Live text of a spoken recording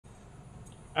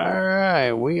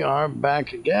Alright, we are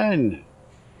back again.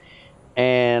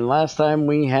 And last time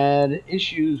we had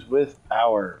issues with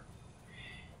power.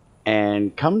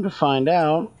 And come to find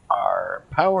out, our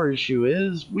power issue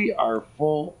is we are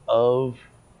full of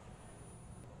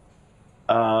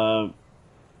tar.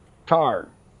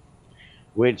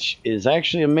 Which is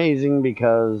actually amazing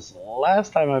because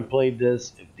last time I played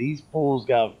this, if these pools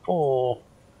got full,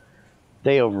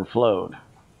 they overflowed.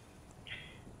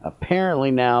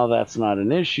 Apparently now that's not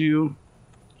an issue.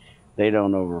 They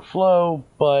don't overflow,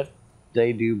 but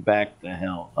they do back the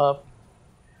hell up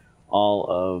all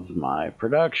of my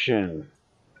production.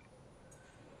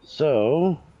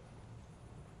 So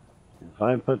if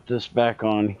I put this back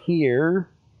on here,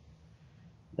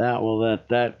 that will let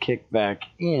that kick back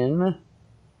in,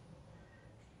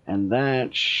 and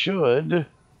that should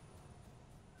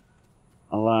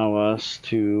allow us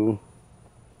to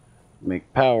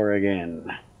make power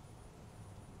again.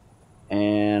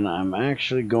 And I'm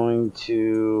actually going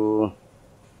to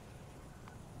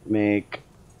make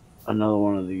another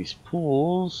one of these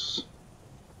pools,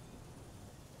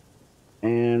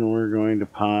 and we're going to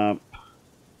pop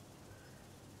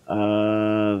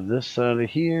this out of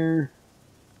here,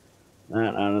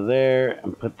 that out of there,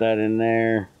 and put that in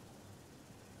there,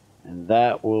 and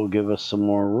that will give us some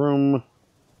more room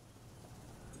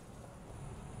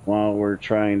while we're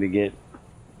trying to get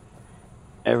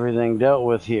everything dealt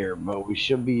with here. But we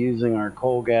should be using our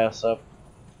coal gas up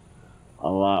a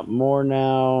lot more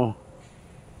now,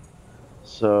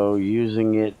 so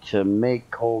using it to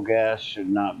make coal gas should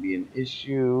not be an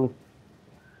issue,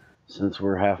 since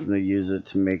we're having to use it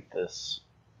to make this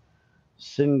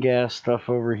syngas stuff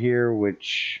over here,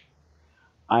 which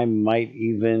I might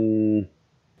even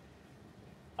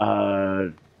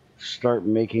start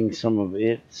making some of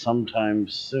it sometime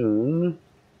soon.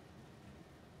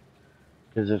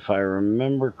 Because if I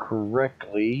remember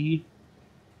correctly,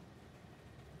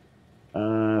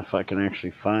 if I can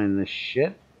actually find this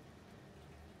shit.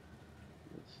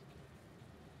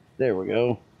 There we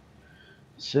go.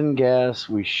 Syngas,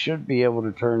 we should be able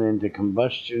to turn into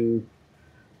combustion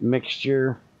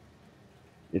mixture.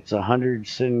 It's 100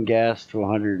 syngas to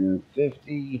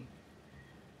 150.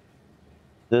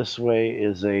 This way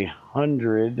is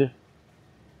 100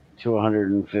 to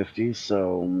 150,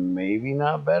 so maybe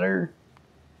not better.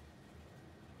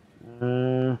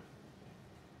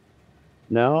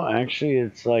 No, actually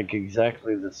it's like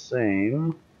exactly the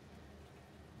same.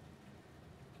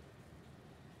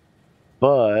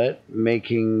 But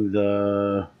making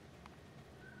the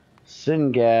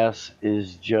syngas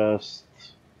is just,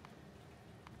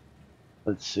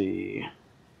 let's see,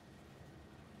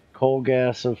 coal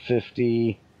gas of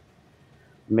 50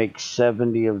 makes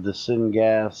 70 of the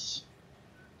syngas,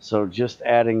 so just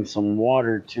adding some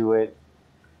water to it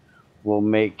will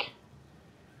make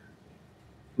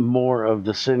more of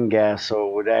the syngas, so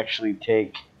it would actually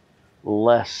take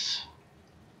less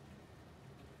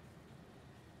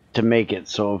to make it.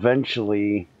 So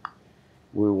eventually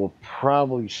we will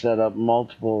probably set up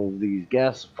multiple of these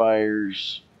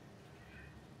gasifiers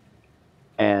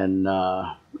and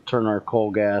turn our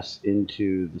coal gas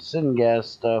into the syngas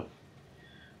stuff,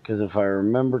 because if I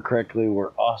remember correctly, we're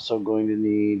also going to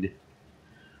need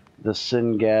the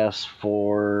syngas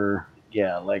for,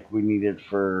 yeah, like we need it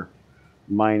for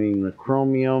mining the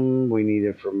chromium, we need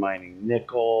it for mining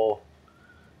nickel,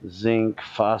 zinc,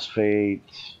 phosphate,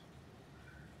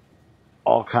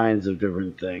 all kinds of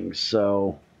different things.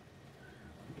 So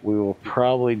we will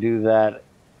probably do that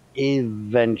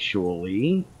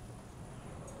eventually.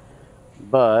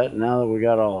 But now that we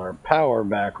got all our power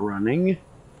back running,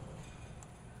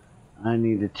 I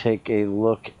need to take a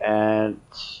look at,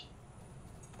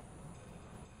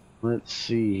 let's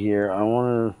see here, I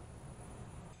want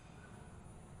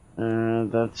to,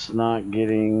 that's not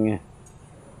getting,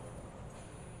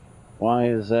 why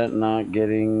is that not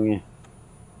getting,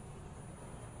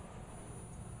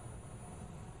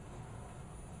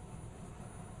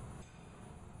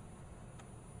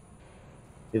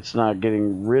 it's not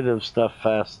getting rid of stuff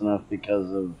fast enough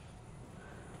because of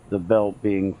the belt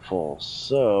being full.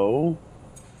 So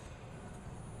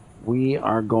we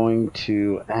are going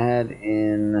to add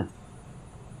in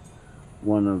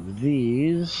one of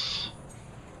these,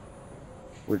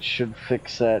 which should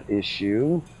fix that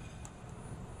issue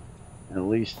at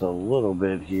least a little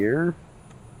bit here.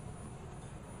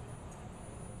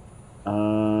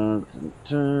 I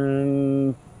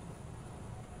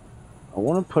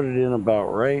want to put it in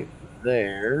about right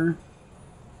there.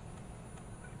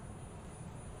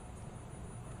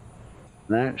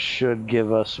 That should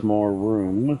give us more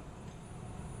room.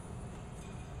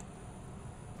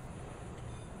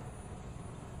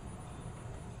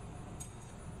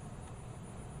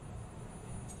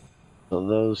 So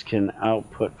those can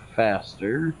output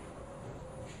faster.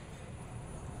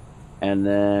 And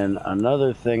then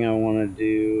another thing I want to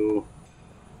do,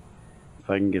 if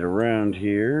I can get around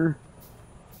here,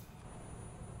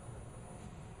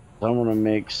 I want to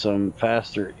make some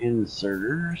faster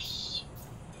inserters.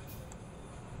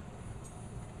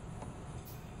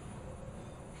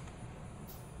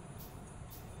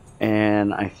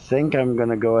 And I think I'm going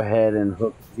to go ahead and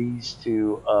hook these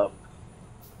two up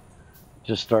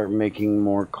to start making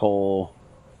more coal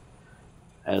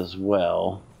as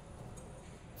well.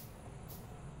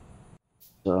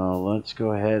 So let's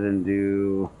go ahead and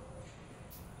do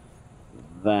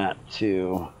that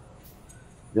too.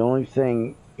 The only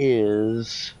thing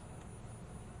is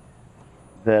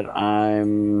that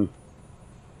I'm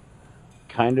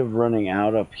kind of running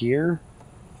out up here.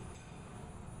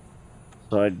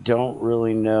 So I don't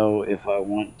really know if I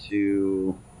want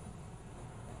to,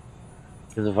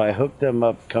 because if I hook them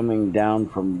up coming down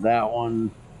from that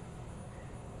one,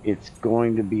 it's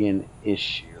going to be an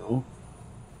issue.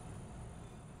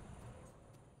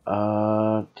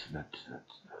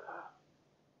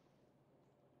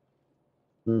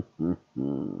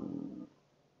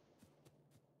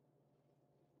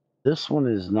 This one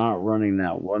is not running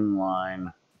that one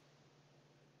line.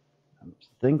 I'm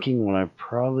thinking what I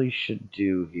probably should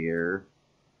do here.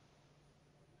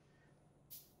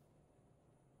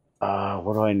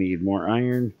 What do I need? More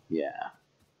iron? Yeah.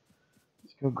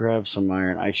 Let's go grab some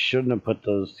iron. I shouldn't have put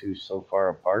those two so far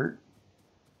apart.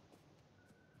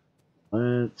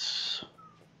 Let's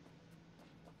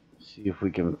see if we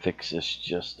can fix this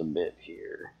just a bit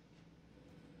here.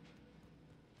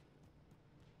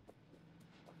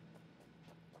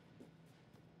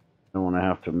 I don't want to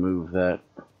have to move that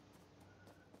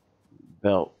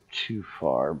belt too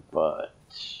far, but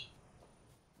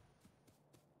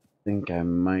I think I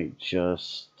might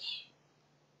just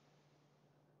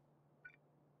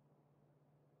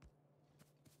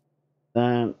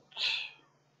that.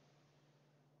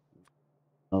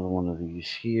 Another one of these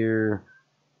here.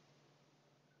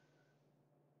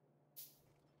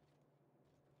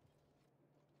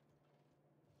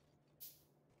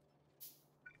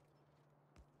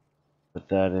 Put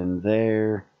that in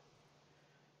there.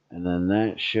 And then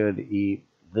that should eat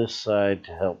this side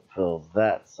to help fill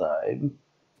that side.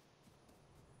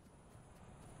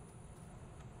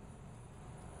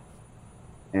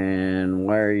 And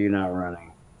why are you not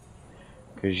running?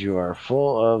 Because you are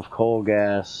full of coal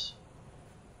gas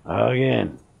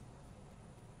again.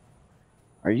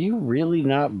 Are you really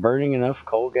not burning enough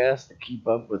coal gas to keep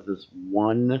up with this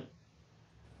one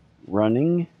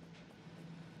running?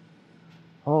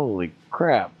 Holy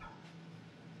crap.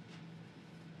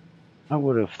 I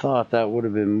would have thought that would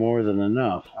have been more than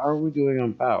enough. How are we doing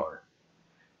on power?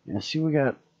 Yeah, see, we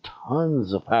got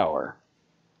tons of power.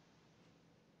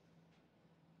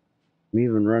 I'm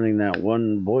even running that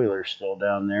one boiler still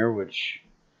down there, which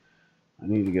I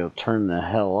need to go turn the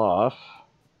hell off.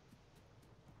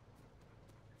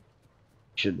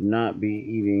 Should not be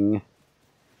eating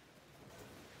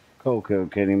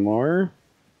coke anymore.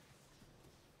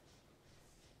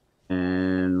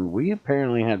 And we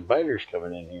apparently had biters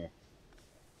coming in here.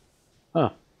 Huh.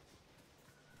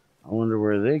 I wonder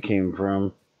where they came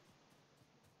from.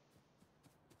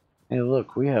 Hey,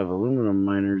 look, we have aluminum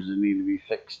miners that need to be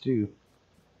fixed too.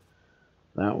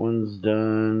 That one's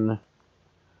done.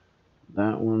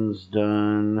 That one's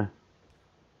done.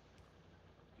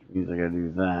 Which means I gotta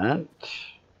do that.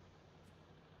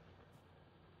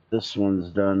 This one's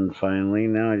done finally.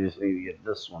 Now I just need to get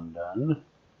this one done.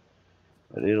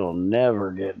 But it'll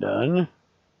never get done.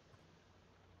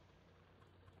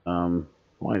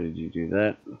 Why did you do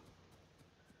that?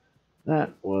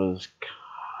 That was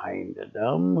kinda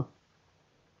dumb.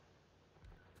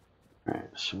 Alright,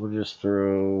 so we'll just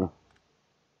throw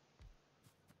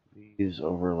these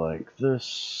over like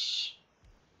this.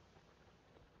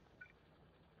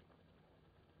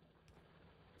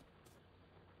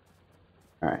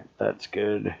 Alright, that's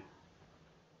good.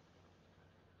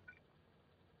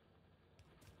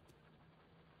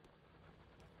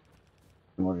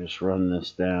 And we'll just run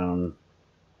this down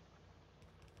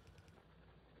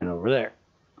and over there.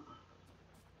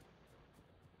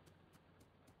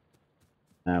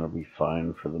 That'll be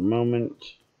fine for the moment.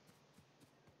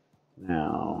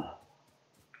 Now,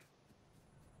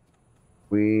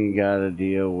 we gotta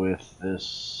deal with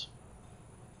this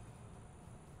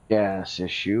gas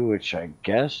issue, which I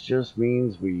guess just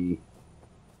means we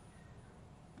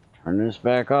turn this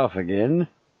back off again.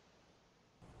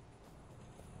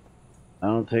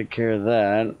 That'll take care of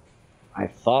that. I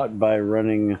thought by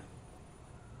running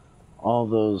all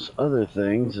those other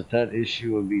things that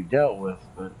issue would be dealt with,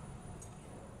 but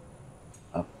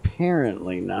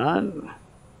Apparently not.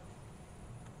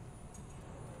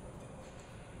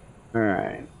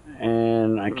 Alright,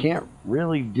 and I can't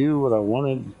really do what I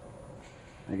wanted.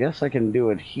 I guess I can do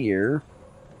it here.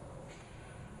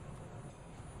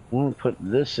 I want to put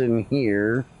this in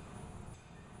here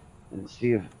and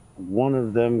see if one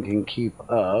of them can keep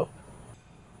up.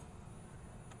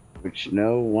 Which,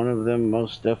 no, one of them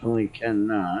most definitely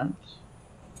cannot.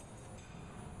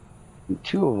 And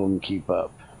two of them keep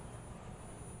up.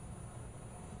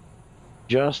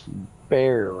 Just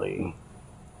barely.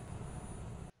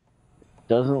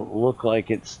 Doesn't look like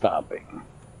it's stopping.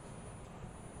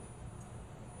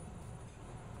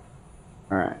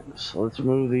 Alright, so let's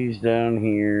move these down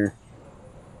here.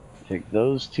 Take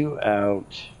those two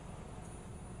out.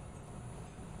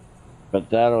 But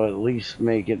that'll at least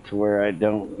make it to where I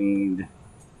don't need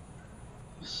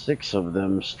 6 of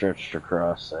them stretched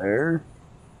across there.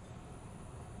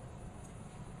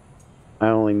 I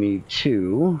only need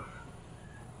 2,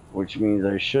 which means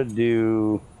I should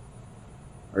do,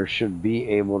 or should be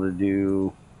able to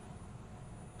do,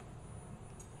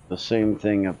 the same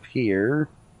thing up here.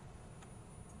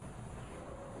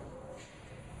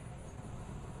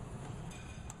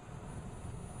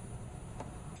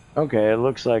 Okay, it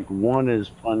looks like 1 is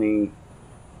plenty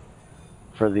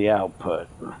for the output.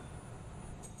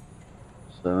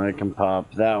 So I can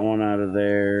pop that one out of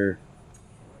there,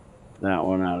 that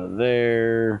one out of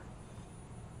there.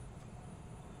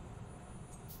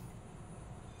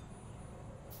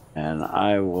 And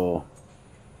I will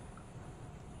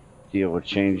deal with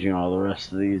changing all the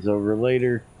rest of these over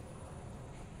later.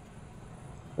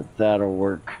 But that'll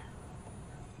work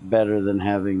better than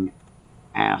having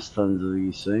ass tons of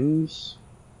these things.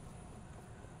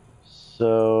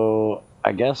 So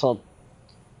I guess I'll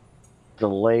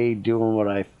delay doing what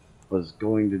I was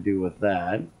going to do with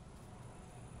that.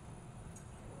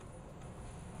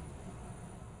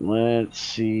 Let's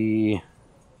see.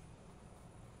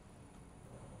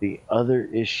 The other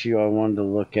issue I wanted to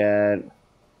look at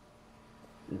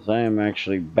is I am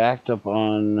actually backed up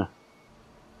on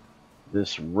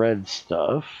this red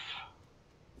stuff.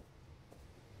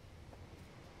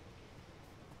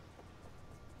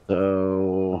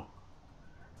 So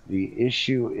the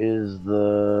issue is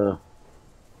the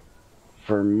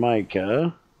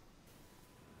Formica.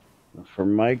 The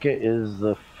Formica is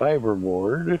the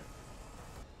fiberboard.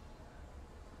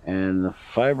 And the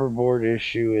fiberboard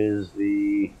issue is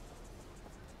the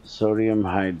sodium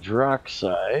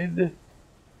hydroxide.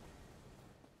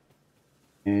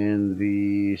 And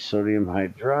the sodium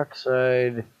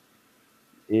hydroxide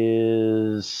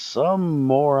is some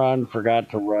moron forgot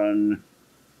to run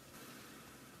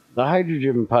the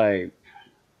hydrogen pipe.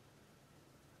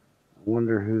 I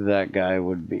wonder who that guy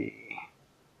would be.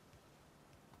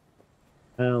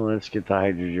 Well, let's get the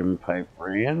hydrogen pipe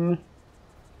ran.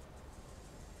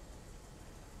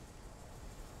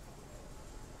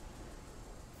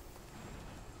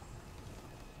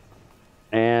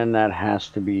 And that has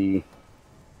to be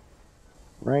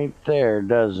right there,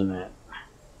 doesn't it?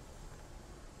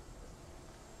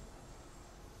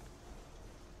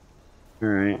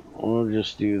 Alright, we'll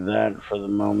just do that for the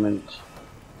moment.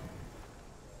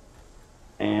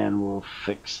 And we'll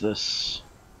fix this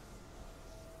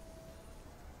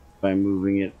by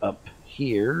moving it up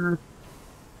here.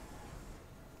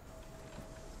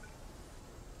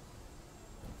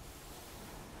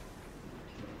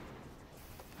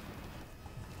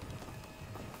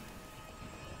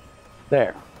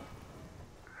 There.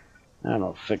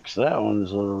 That'll fix that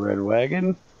one's little red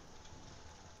wagon.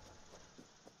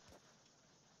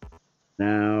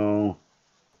 Now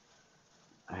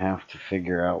I have to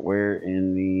figure out where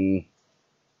in the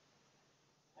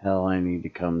hell I need to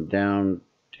come down.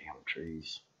 Damn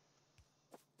trees.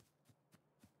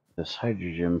 This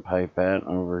hydrogen pipe at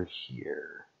over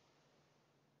here.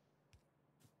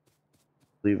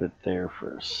 Leave it there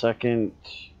for a second.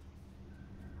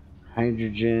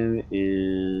 Hydrogen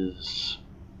is,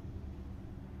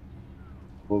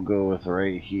 we'll go with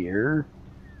right here.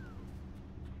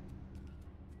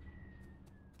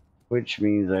 Which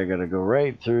means I gotta go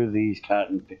right through these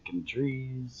cotton picking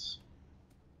trees.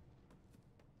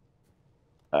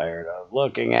 Tired of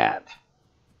looking at.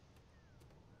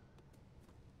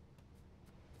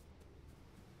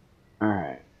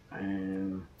 Alright,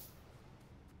 and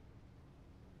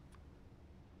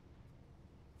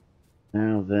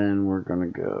now then we're gonna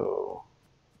go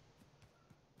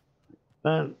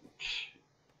that.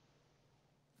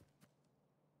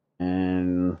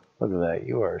 And look at that,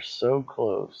 you are so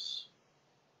close.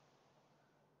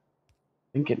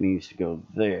 I think it needs to go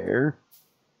there.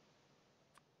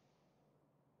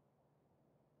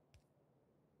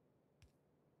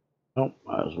 Oh,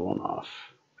 I was one off.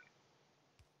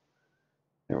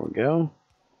 There we go.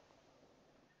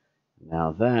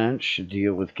 Now that should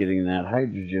deal with getting that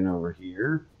hydrogen over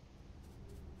here.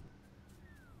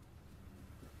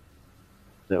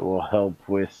 That will help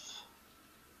with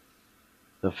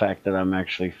the fact that I'm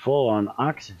actually full on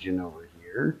oxygen over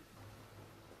here.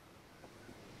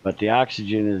 But the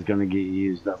oxygen is going to get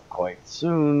used up quite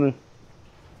soon.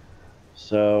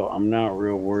 So I'm not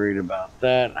real worried about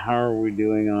that. How are we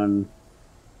doing on...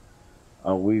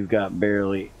 we've got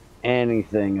barely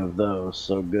anything of those,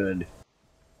 so good.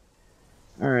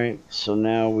 Alright, so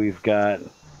now we've got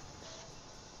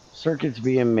circuits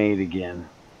being made again.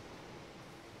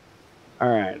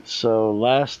 Alright, so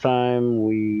last time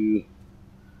we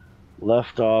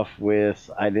left off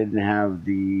with I didn't have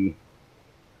the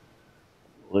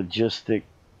logistic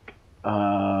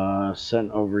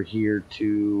sent over here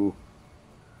to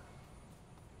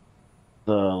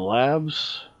the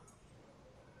labs.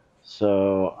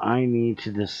 So I need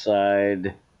to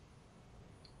decide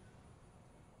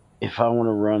if I want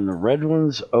to run the red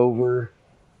ones over,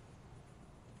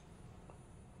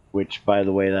 which, by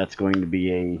the way, that's going to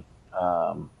be a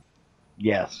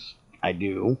yes, I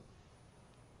do.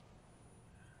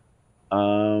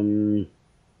 I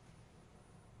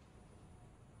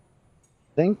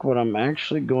think what I'm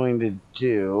actually going to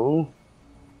do,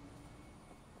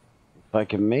 if I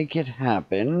can make it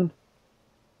happen,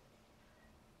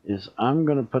 is I'm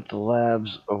going to put the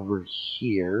labs over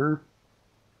here,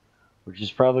 which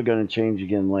is probably going to change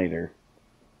again later.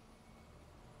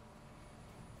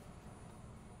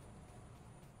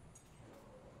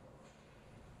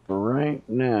 For right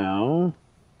now,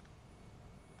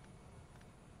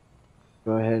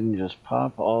 go ahead and just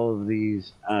pop all of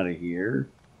these out of here.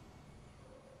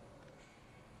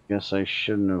 Guess I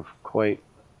shouldn't have quite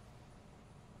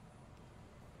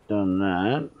done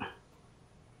that.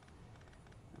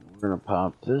 We're going to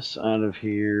pop this out of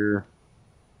here.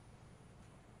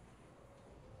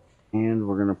 And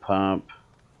we're going to pop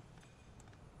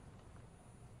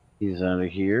these out of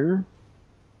here.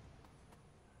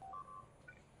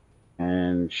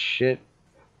 And shit,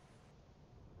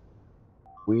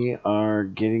 we are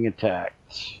getting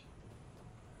attacked.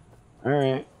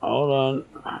 Alright, hold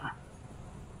on.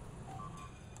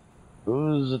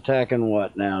 Who's attacking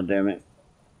what now, damn it?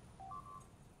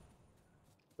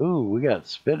 Ooh, we got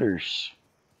spitters.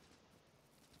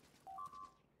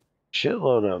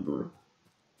 Shitload of them.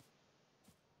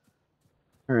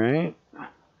 Alright.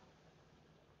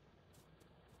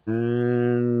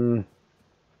 And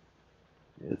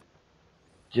it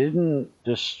didn't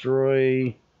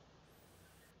destroy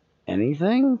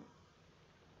anything?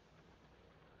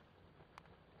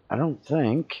 I don't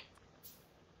think.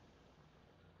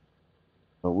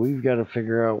 But we've got to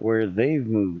figure out where they've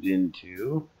moved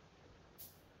into.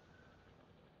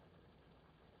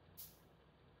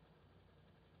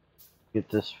 Get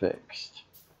this fixed.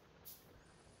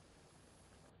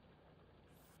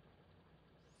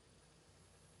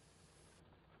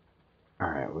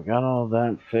 Alright, we got all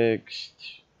that fixed.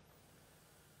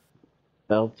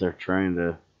 Belt they're trying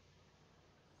to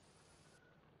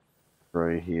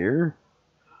destroy here.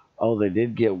 Oh, they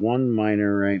did get one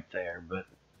miner right there, but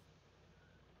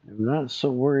I'm not so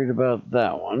worried about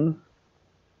that one.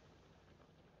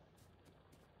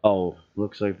 Oh,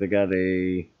 looks like they got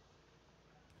a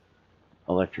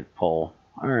electric pole.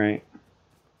 Alright.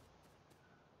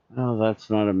 Oh, that's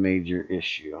not a major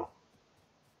issue.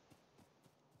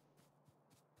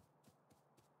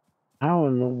 How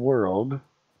in the world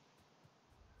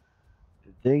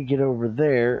did they get over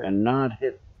there and not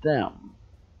hit them?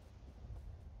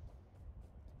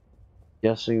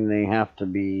 Guessing they have to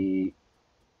be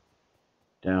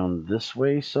down this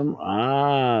way some...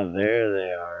 Ah, there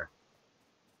they are.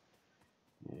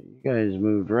 Yeah, you guys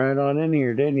moved right on in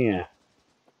here, didn't you?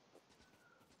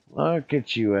 Look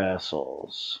at you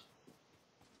assholes.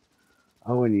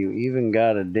 Oh, and you even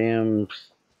got a damn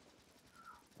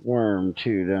worm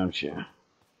too, don't you?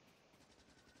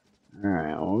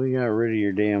 Alright, well, we got rid of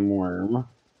your damn worm.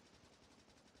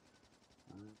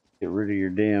 Get rid of your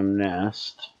damn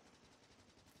nest.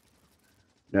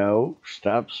 No,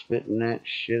 stop spitting that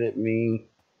shit at me.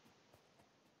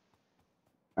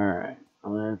 Alright,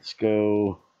 let's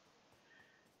go.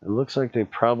 It looks like they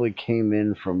probably came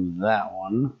in from that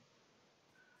one,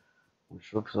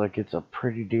 which looks like it's a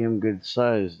pretty damn good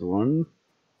sized one.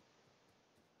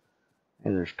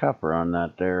 Hey, there's copper on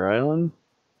that there island.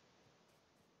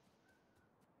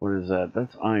 What is that?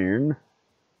 That's iron.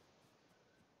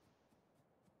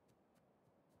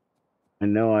 I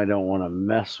know I don't want to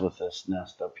mess with this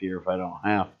nest up here if I don't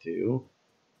have to.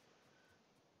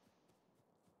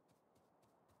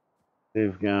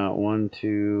 They've got 1,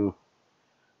 2,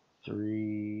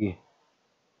 3,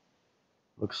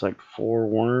 looks like 4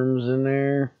 worms in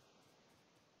there.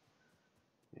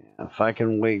 Yeah, if I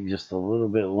can wait just a little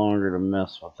bit longer to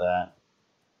mess with that,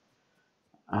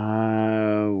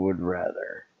 I would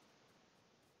rather.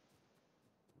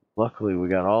 Luckily, we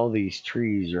got all these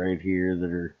trees right here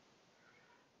that are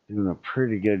doing a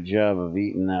pretty good job of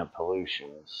eating that pollution,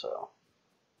 so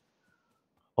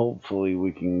hopefully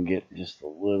we can get just a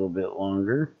little bit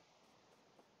longer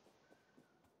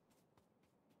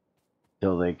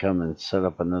till they come and set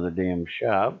up another damn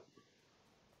shop.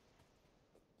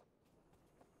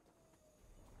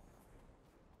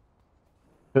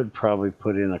 Could probably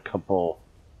put in a couple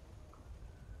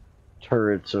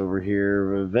turrets over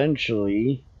here.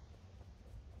 Eventually,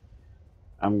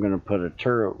 I'm going to put a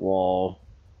turret wall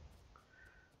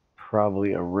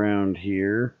probably around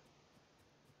here.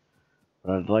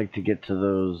 But I'd like to get to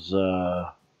those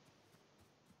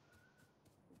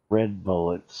red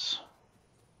bullets.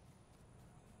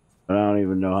 But I don't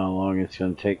even know how long it's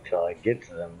going to take till I get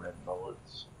to them red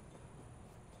bullets.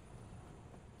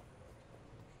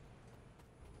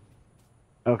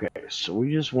 Okay, so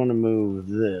we just want to move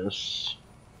this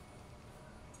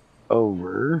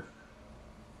over.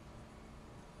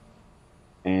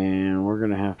 And we're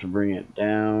going to have to bring it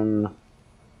down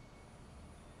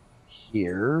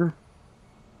here.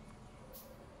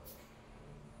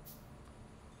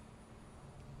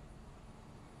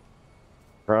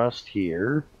 Across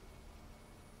here.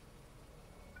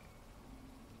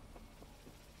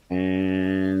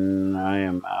 And I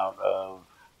am out of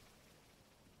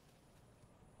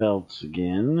belts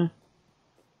again.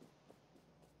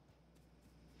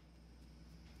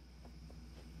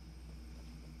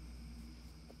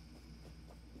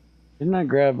 Didn't I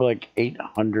grab like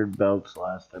 800 belts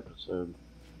last episode?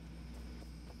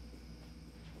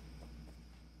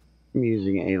 I'm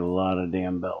using a lot of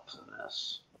damn belts in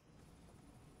this.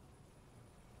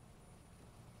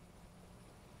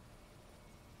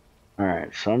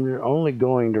 Alright, so I'm only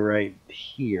going to right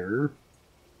here.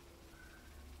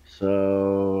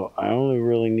 So I only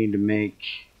really need to make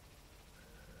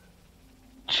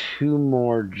 2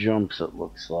 more jumps, it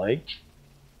looks like.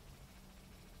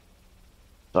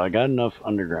 So I got enough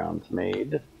undergrounds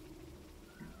made.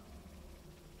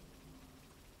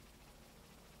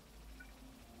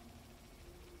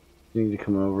 Need to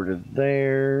come over to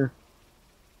there.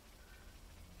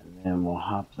 And then we'll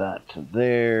hop that to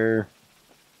there.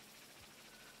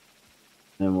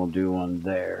 Then we'll do one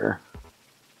there.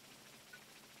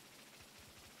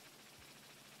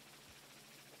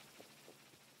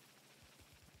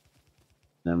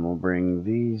 Then we'll bring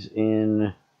these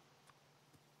in.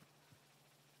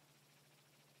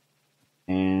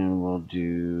 And we'll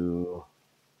do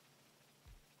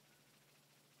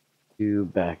 2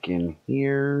 back in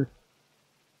here.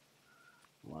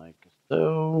 Like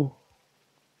so.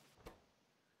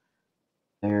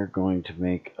 They're going to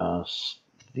make us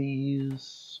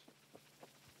these.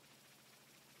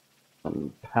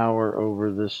 Some power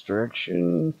over this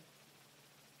direction.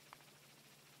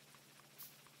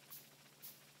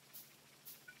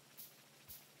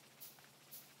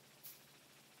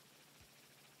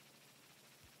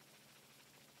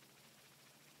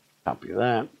 Copy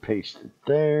that, paste it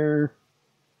there.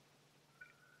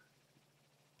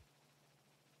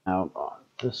 Out on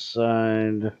this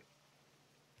side.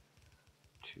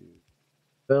 2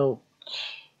 belt.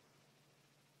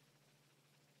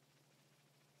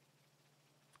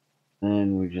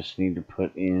 Then we just need to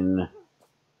put in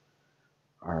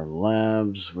our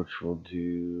labs, which we'll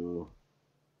do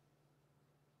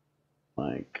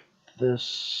like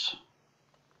this.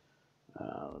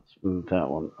 Let's move that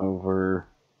one over.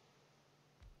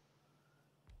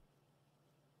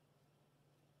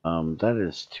 That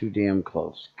is too damn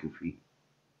close, Goofy.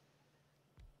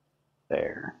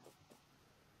 There.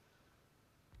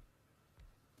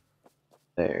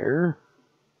 There.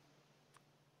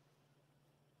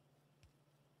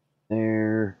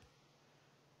 There.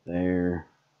 There.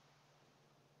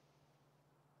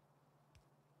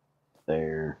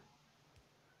 There.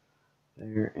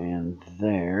 There and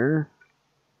there.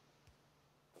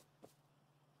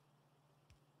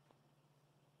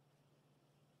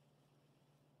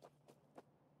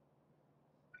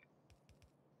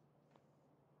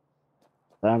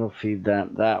 That'll feed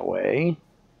that way.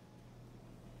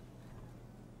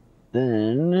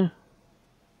 Then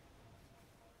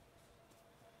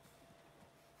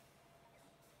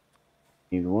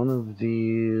need one of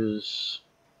these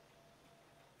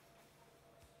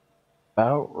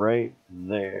about right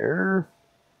there.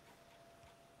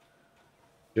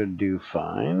 Should do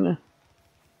fine.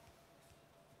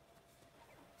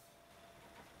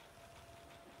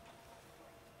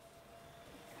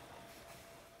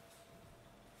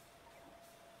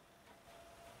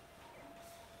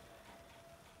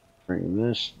 Bring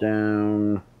this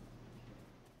down.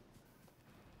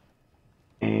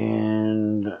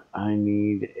 And I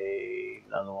need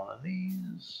another one of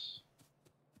these.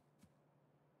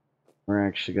 We're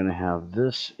actually going to have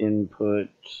this input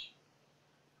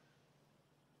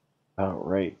about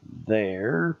right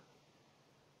there.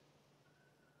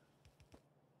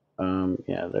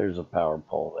 Yeah, there's a power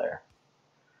pole there.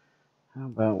 How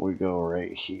about we go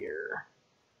right here?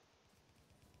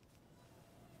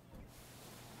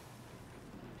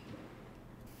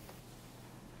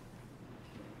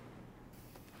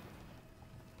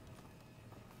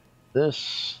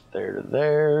 This, there to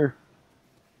there.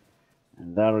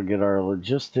 And that'll get our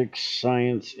logistics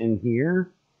science in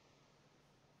here.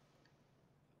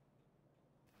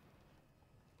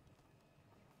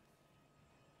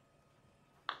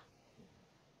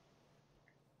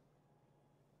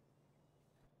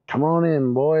 Come on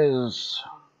in, boys.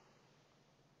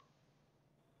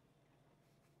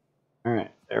 All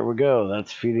right, there we go.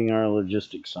 That's feeding our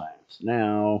logistics science.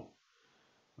 Now,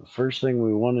 the first thing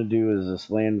we want to do is this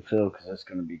landfill because that's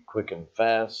going to be quick and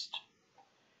fast.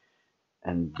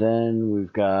 And then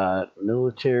we've got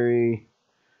military,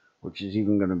 which is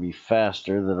even going to be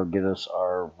faster. That'll get us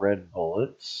our red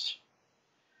bullets.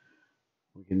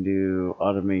 We can do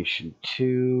automation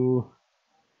 2.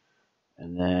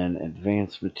 And then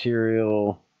advanced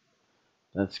material.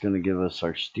 That's going to give us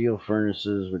our steel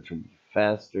furnaces, which will be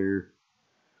faster.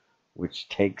 Which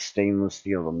takes stainless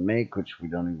steel to make, which we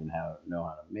don't even know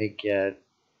how to make yet.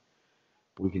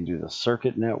 We can do the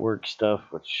circuit network stuff,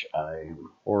 which I'm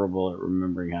horrible at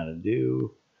remembering how to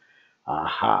do.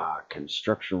 Aha,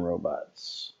 construction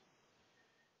robots.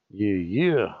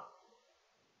 Yeah.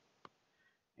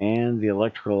 And the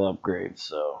electrical upgrades,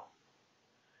 so.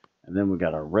 And then we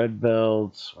got our red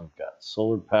belts, we've got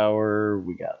solar power,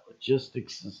 we got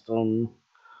logistics system,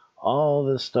 all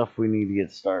this stuff we need to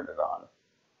get started on.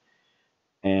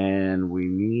 And we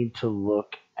need to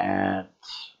look at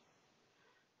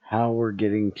how we're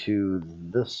getting to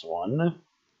this one.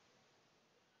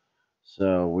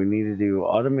 So we need to do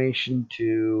automation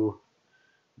 2,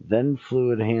 then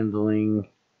fluid handling,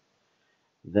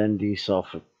 then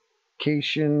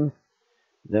desulfication,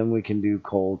 then we can do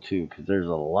coal 2, because there's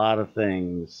a lot of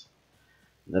things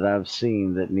that I've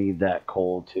seen that need that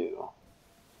coal 2.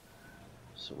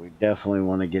 So we definitely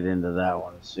want to get into that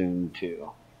one soon too.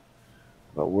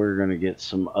 But we're going to get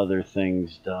some other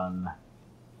things done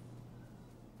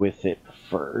with it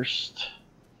first.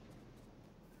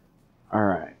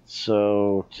 Alright,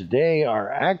 so today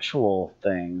our actual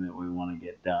thing that we want to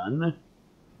get done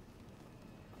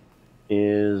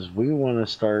is we want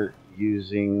to start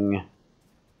using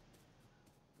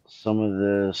some of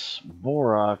this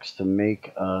borax to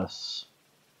make us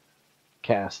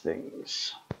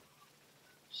castings.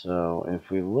 So if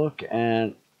we look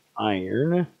at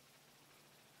iron,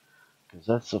 because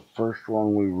that's the first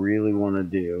one we really want to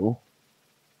do,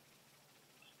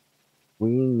 we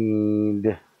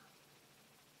need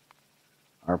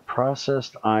our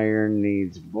processed iron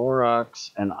needs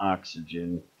borax and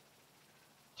oxygen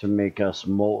to make us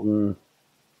molten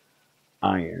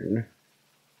iron.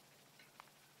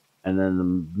 And then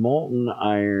the molten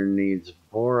iron needs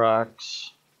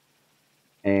borax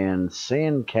and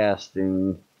sand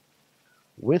casting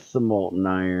with the molten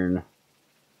iron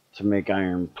to make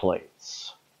iron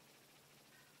plates.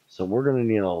 So we're going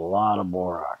to need a lot of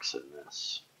borax in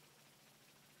this.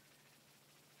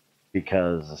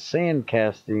 Because the sand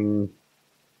casting,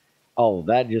 oh,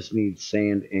 that just needs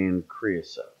sand and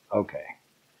creosote. Okay.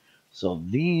 So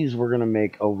these we're going to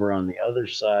make over on the other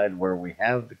side where we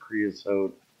have the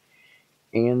creosote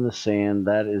and the sand.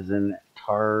 That is in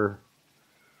tar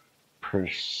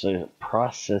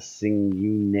processing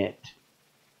unit.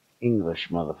 English,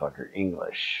 motherfucker,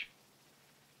 English.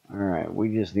 Alright,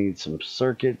 we just need some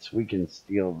circuits. We can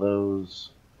steal those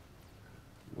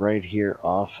right here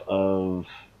off of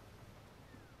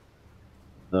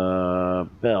the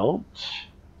belt.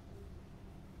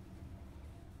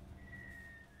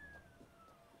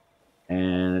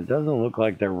 And it doesn't look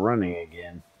like they're running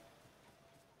again.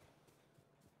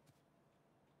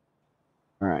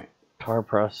 Alright, tar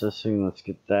processing, let's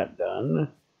get that done.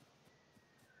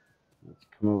 Let's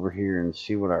come over here and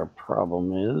see what our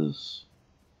problem is.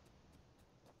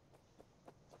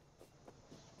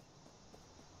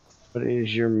 What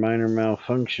is your minor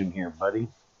malfunction here, buddy?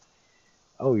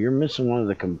 Oh, you're missing one of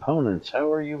the components.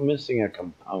 How are you missing a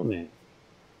component?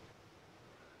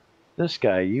 This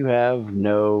guy, you have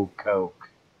no coke.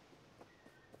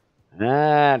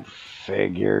 That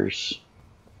figures.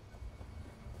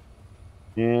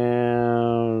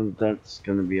 Yeah, that's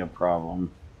going to be a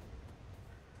problem.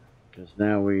 Because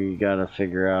now we got to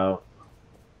figure out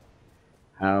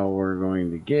how we're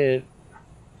going to get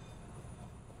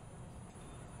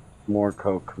more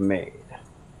coke made.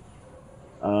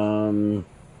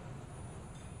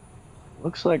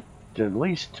 Looks like at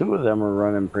least 2 of them are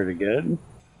running pretty good.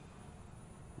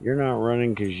 You're not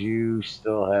running because you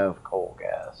still have coal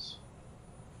gas.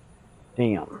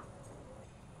 Damn.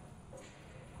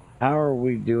 How are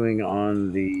we doing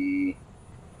on the...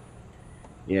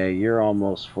 Yeah, you're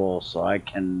almost full, so I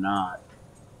cannot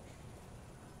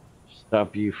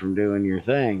stop you from doing your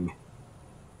thing.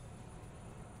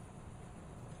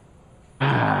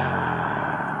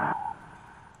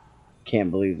 Can't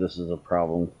believe this is a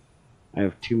problem. I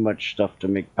have too much stuff to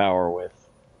make power with.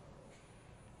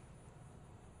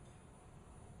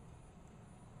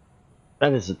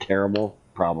 That is a terrible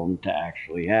problem to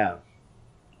actually have.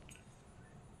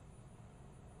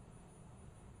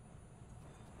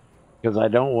 Because I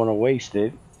don't want to waste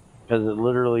it, because it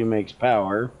literally makes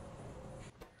power.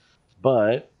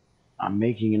 But I'm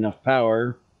making enough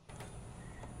power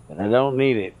that I don't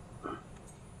need it.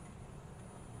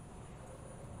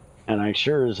 And I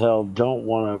sure as hell don't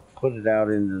want to put it out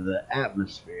into the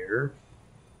atmosphere.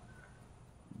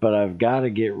 But I've got to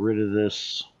get rid of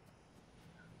this.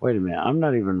 Wait a minute, I'm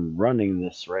not even running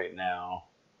this right now,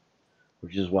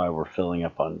 which is why we're filling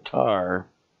up on tar.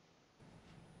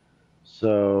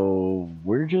 So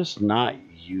we're just not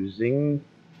using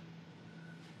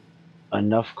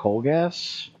enough coal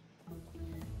gas,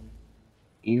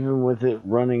 even with it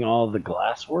running all the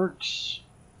glassworks.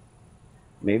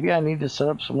 Maybe I need to set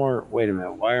up some more. Wait a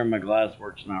minute, why are my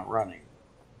glassworks not running?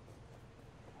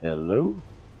 Hello?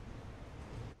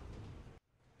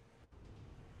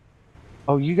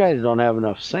 Oh, you guys don't have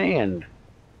enough sand.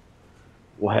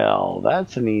 Well,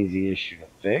 that's an easy issue to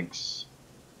fix.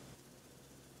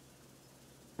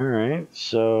 Alright,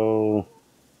 so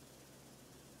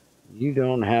you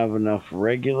don't have enough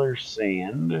regular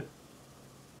sand.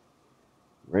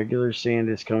 Regular sand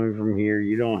is coming from here.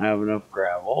 You don't have enough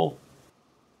gravel.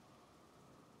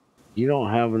 You don't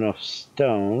have enough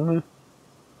stone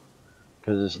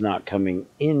because it's not coming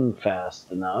in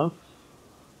fast enough.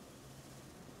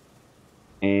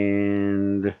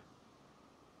 And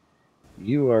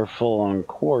you are full on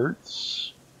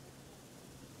quartz.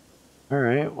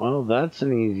 Alright, well, that's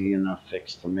an easy enough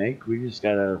fix to make. We just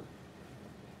gotta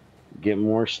get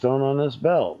more stone on this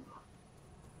belt.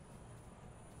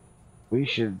 We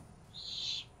should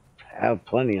have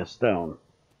plenty of stone.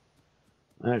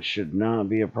 That should not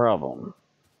be a problem.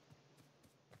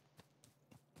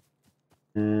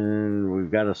 And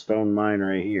we've got a stone mine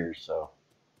right here, so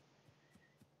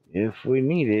if we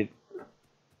need it,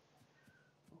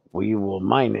 we will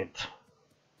mine it.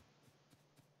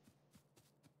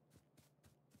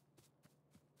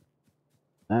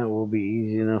 That will be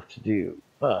easy enough to do.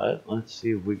 But let's see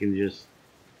if we can just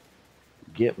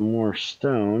get more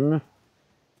stone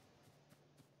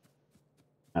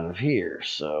out of here.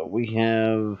 So we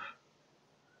have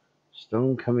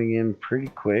stone coming in pretty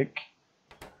quick.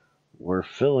 We're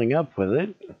filling up with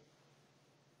it.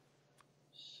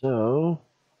 So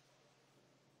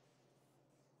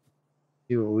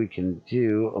see what we can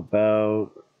do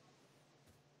about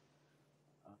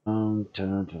how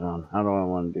do I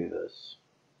want to do this?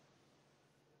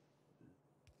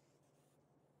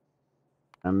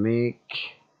 I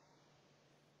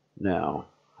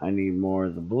need more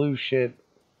of the blue shit,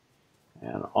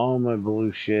 and all my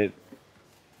blue shit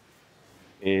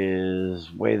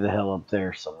is way the hell up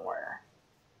there somewhere.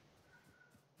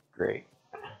 Great.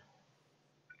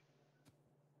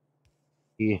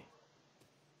 If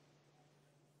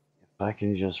I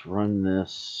can just run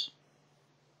this,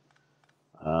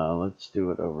 let's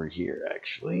do it over here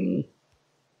actually.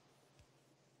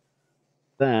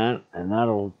 That, and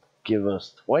that'll give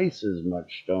us twice as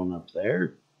much stone up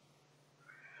there.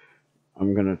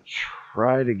 I'm gonna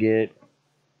try to get,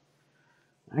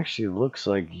 actually looks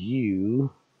like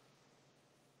you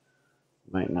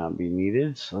might not be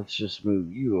needed, so let's just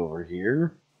move you over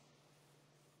here.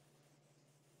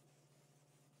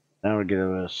 That would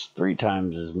give us 3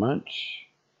 times as much.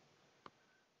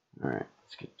 Alright,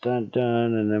 let's get that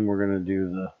done, and then we're going to do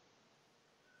the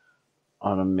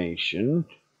automation.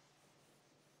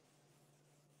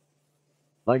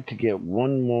 I'd like to get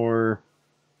one more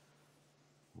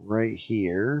right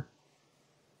here.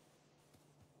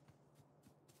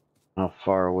 How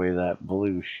far away that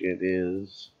blue shit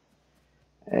is.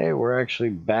 Hey, we're actually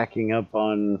backing up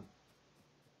on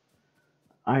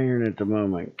iron at the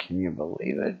moment. Can you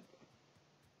believe it?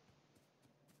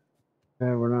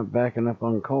 Yeah, we're not backing up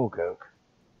on coal coke.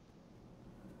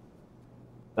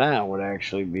 That would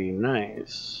actually be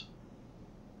nice.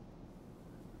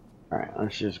 Alright,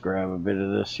 let's just grab a bit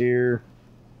of this here.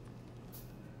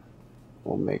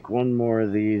 We'll make one more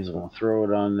of these and we'll throw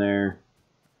it on there.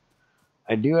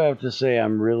 I do have to say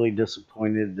I'm really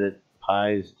disappointed that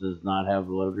Pies does not have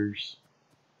loaders.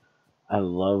 I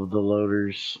love the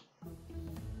loaders.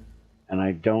 And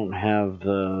I don't have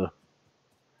the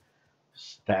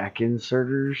stack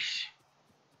inserters.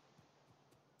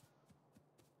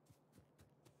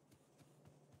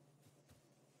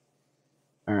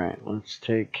 Alright, let's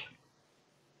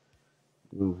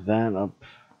move that up.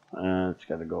 It's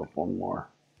got to go up one more.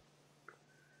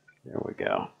 There we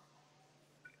go.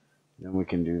 Then we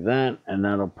can do that, and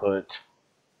that'll put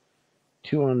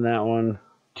 2 on that one,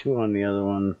 2 on the other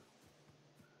one.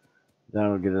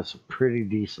 That'll get us a pretty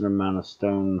decent amount of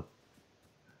stone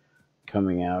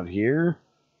coming out here.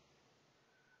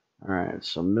 Alright,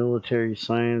 so military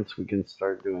science, we can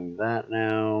start doing that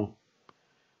now.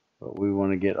 But we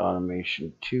want to get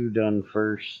automation 2 done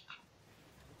first.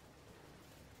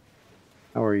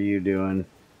 How are you doing?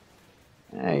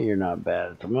 You're not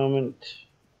bad at the moment.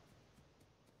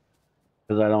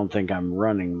 Because I don't think I'm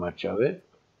running much of it.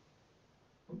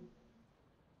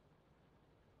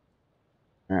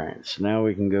 Alright, so now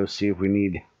we can go see if we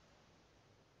need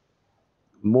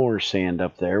more sand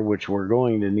up there, which we're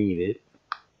going to need it.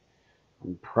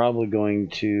 I'm probably going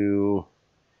to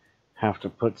have to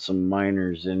put some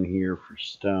miners in here for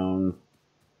stone.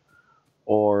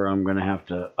 Or I'm going to have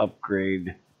to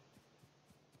upgrade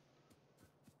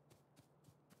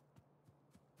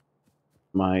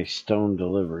my stone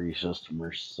delivery system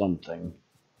or something.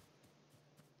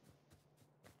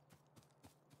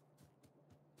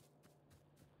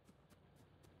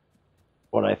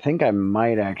 What I think I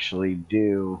might actually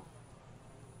do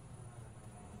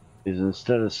is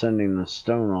instead of sending the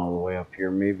stone all the way up here,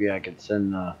 maybe I could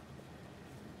send the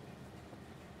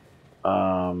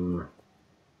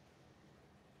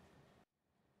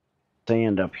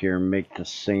sand up here and make the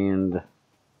sand,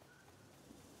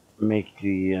 make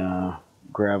the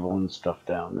gravel and stuff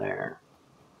down there.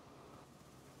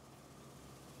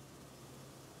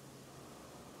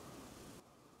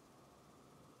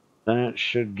 That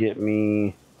should get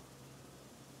me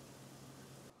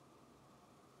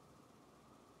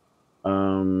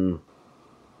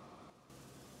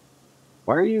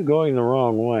why are you going the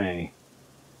wrong way?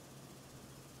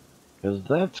 Because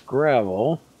that's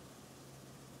gravel.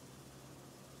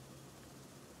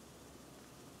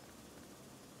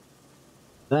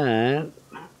 That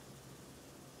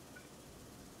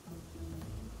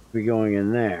be going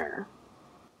in there.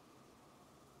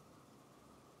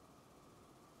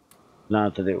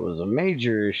 Not that it was a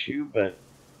major issue, but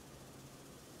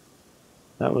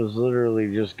that was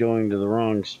literally just going to the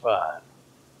wrong spot.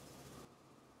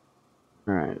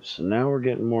 Alright, so now we're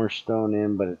getting more stone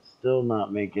in, but it's still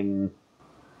not making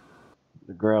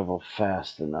the gravel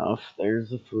fast enough.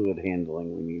 There's the fluid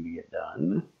handling we need to get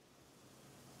done.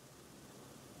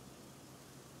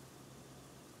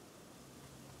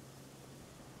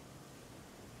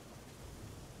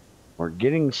 We're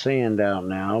getting sand out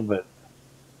now, but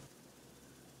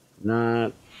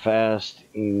not fast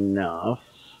enough.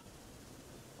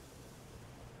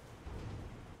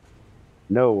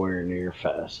 Nowhere near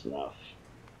fast enough.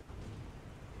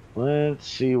 Let's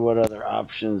see what other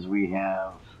options we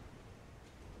have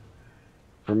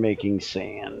for making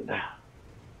sand.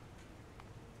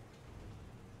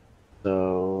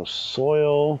 So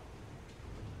soil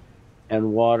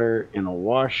and water in a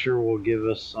washer will give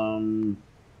us some.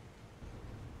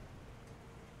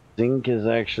 Zinc is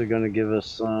actually going to give us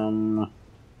some.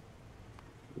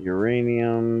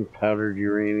 Uranium, powdered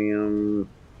uranium.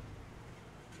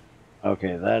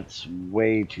 Okay, that's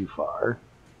way too far.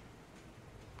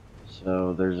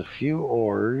 So there's a few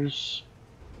ores,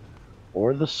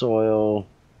 or the soil,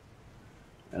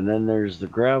 and then there's the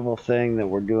gravel thing that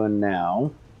we're doing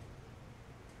now.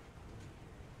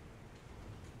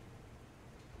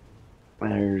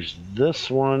 There's this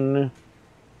one,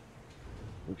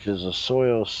 which is a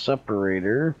soil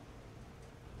separator.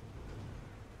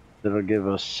 That'll give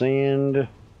us sand,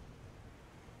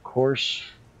 coarse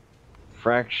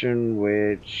fraction,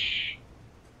 which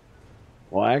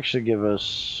will actually give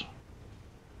us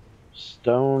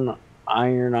stone,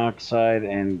 iron oxide,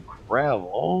 and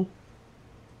gravel.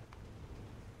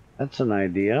 That's an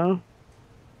idea.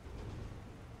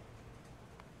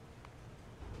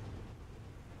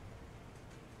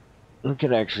 We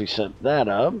could actually set that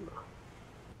up.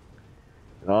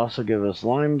 It'll also give us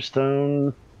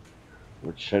limestone,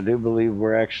 which I do believe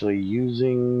we're actually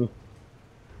using,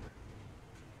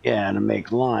 to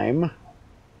make lime.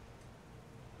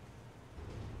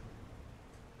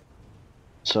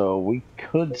 So we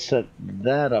could set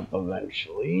that up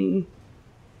eventually.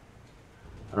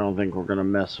 I don't think we're going to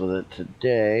mess with it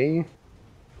today.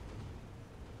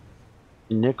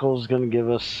 Nickel's going to give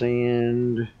us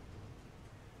sand.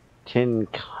 Tin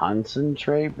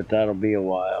concentrate, but that'll be a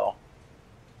while.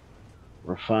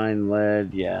 Refined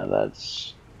lead, yeah,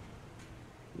 that's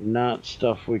not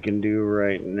stuff we can do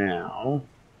right now.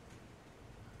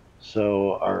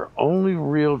 So our only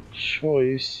real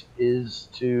choice is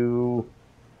to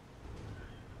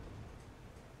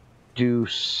do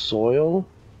soil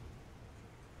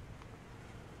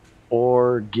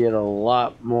or get a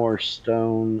lot more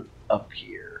stone up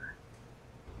here.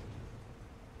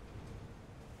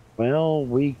 Well,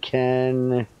 we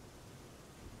can...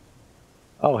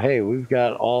 Oh, hey, we've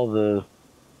got all the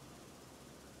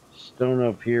stone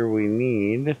up here we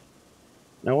need.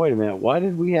 Now, wait a minute. Why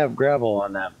did we have gravel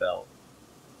on that belt?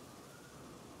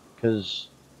 Because...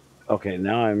 Okay,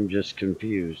 now I'm just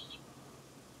confused.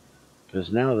 Because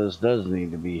now this does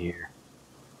need to be here.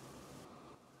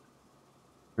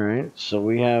 Alright, so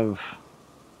we have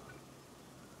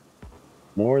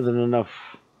more than enough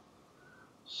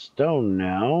stone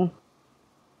now.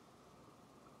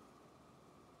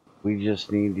 We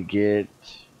just need to get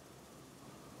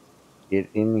it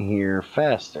in here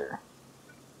faster.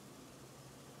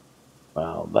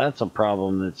 Well, that's a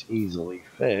problem that's easily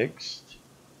fixed.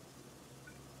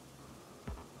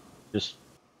 Just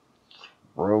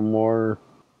throw more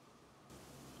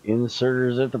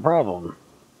inserters at the problem.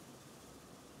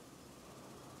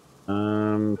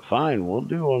 Fine, we'll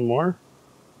do one more.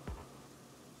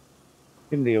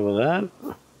 Can deal with that.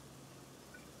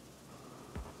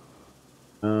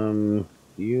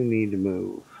 You need to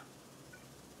move.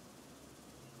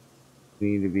 You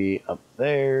need to be up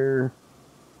there.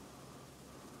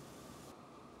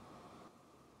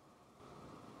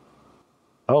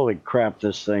 Holy crap,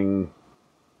 this thing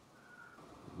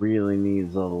really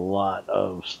needs a lot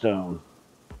of stone.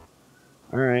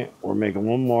 Alright, we're making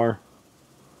one more.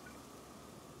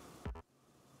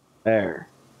 There.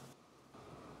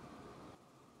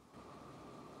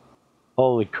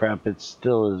 Holy crap, it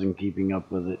still isn't keeping up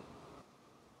with it.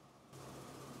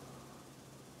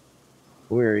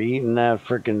 We're eating that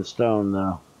frickin' stone,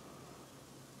 though.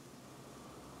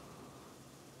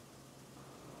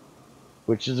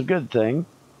 Which is a good thing.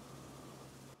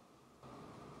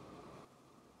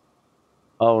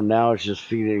 Oh, now it's just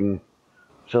filling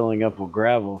up with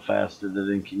gravel faster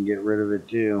than it can get rid of it,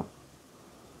 too.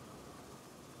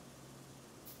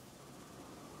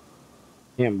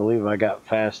 Can't believe I got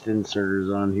fast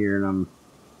inserters on here and I'm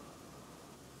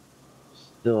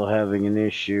still having an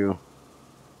issue.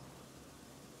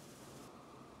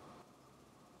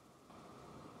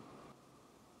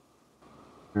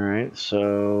 Alright,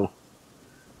 so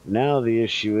now the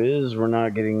issue is we're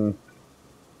not getting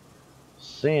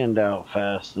sand out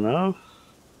fast enough,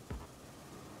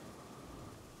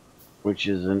 which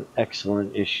is an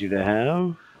excellent issue to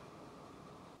have.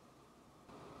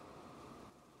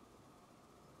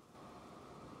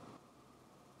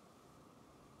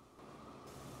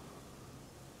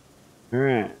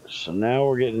 Alright, so now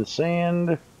we're getting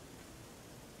sand.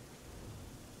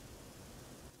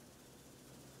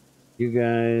 You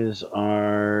guys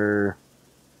are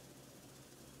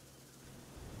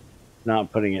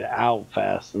not putting it out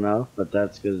fast enough, but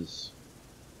that's because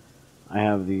I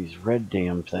have these red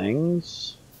damn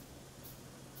things.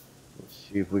 Let's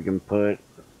see if we can put...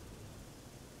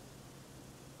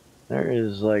 There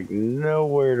is like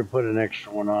nowhere to put an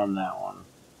extra one on that one.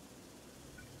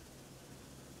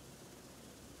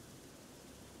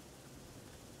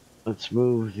 Let's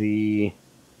move the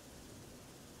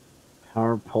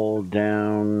power pole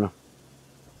down.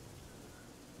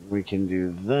 We can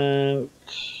do that.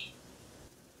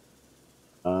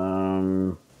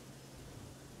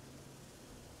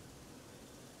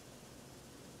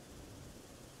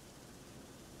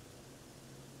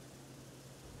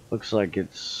 Looks like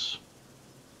it's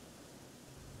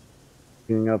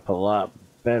getting up a lot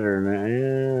better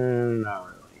now. Not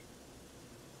really.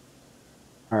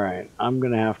 Alright, I'm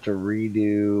gonna have to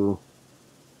redo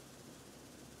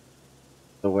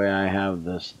the way I have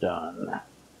this done.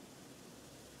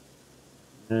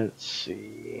 Let's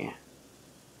see.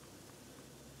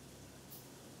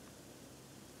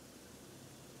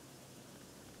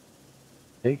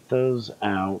 Take those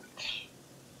out.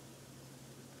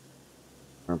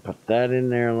 I'm gonna put that in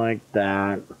there like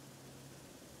that.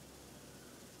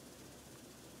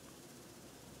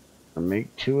 I'll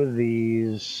make 2 of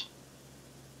these.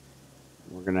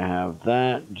 We're gonna have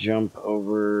that jump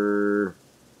over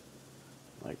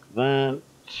like that.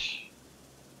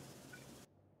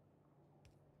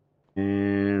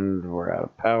 And we're out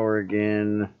of power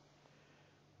again.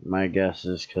 My guess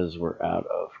is because we're out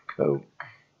of coke.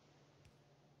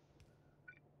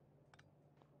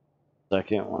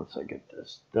 Second, once I get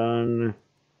this done.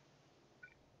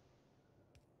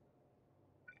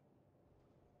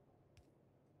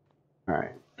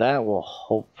 Alright, that will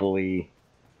hopefully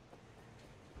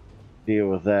deal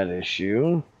with that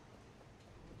issue.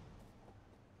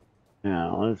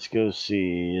 Now, let's go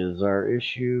see. Is our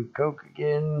issue coke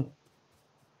again?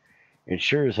 It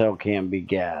sure as hell can't be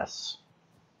gas.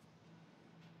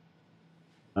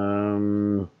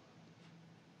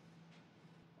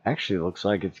 Actually looks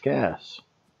like it's gas.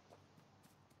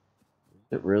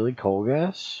 Is it really coal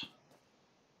gas?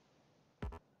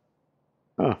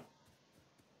 Huh.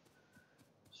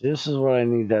 See, this is what I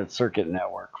need that circuit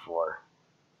network for.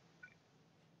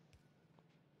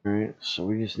 Alright, so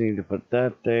we just need to put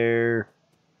that there.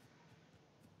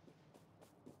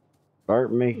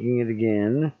 Start making it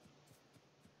again.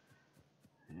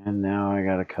 And now I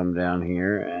gotta come down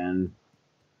here and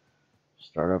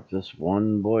start up this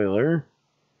one boiler.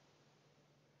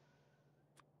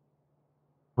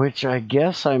 Which I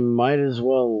guess I might as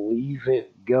well leave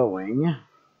it going.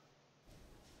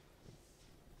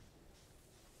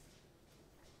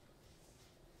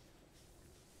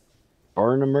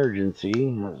 For an emergency,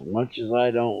 as much as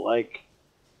I don't like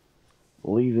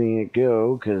leaving it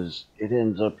go because it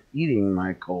ends up eating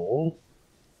my coal.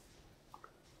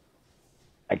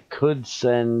 I could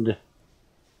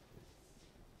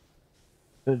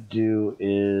do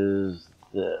is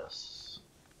this.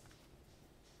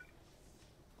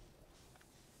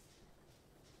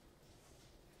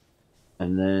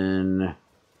 And then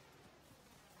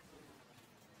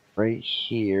right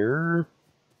here,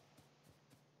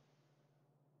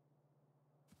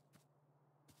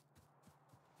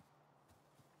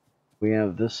 we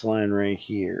have this line right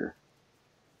here.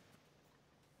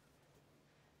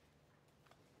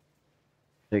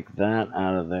 Take that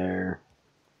out of there.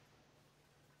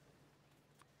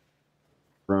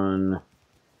 Run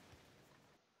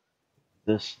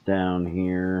this down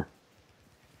here.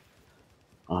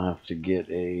 I'll have to get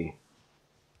a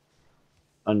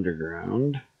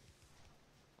underground.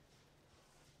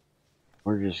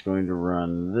 We're just going to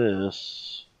run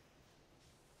this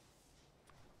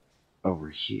over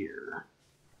here.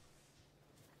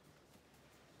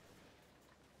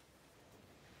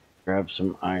 Grab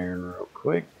some iron real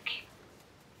quick.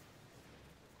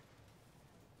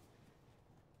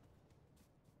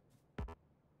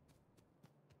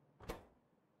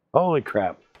 Holy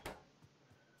crap.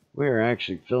 We are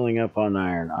actually filling up on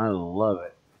iron. I love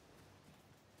it.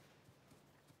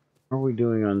 What are we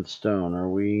doing on stone? Are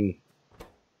we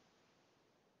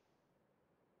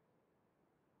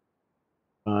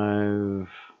 5?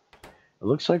 It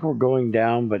looks like we're going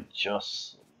down, but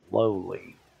just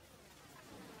slowly.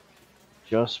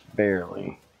 Just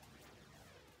barely.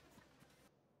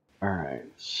 Alright,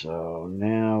 so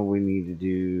now we need to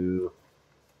do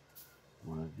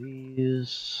one of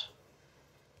these.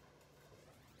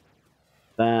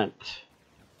 That.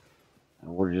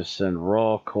 And we'll just send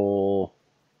raw coal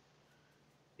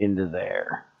into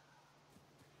there.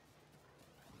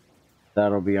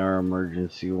 That'll be our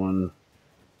emergency one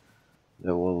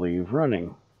that we'll leave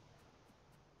running.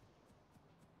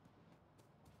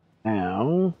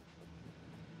 Now,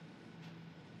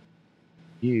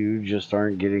 you just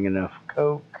aren't getting enough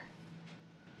coke.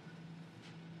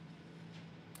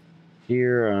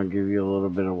 Here, I'll give you a little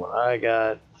bit of what I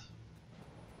got.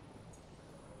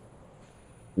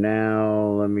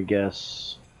 Now, let me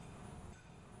guess.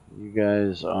 You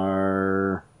guys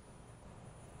are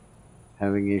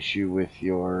having issue with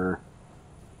your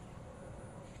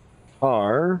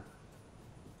tar,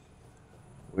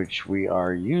 which we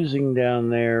are using down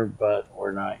there, but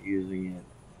we're not using it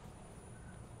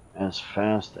as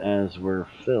fast as we're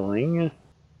filling.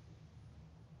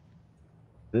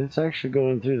 It's actually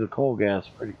going through the coal gas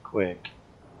pretty quick.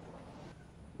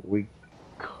 We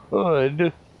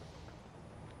could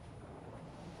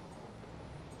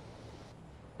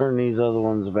turn these other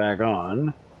ones back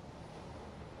on,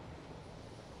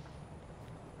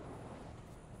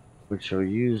 which will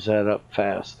use that up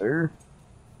faster.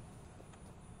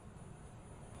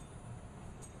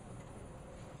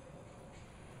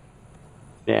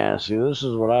 Yeah, see, this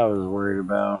is what I was worried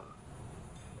about.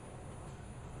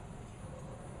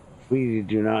 We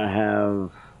do not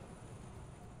have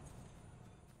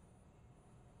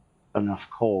enough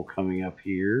coal coming up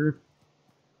here.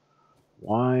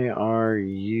 Why are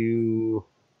you...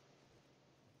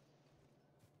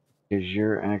 Because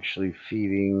you're actually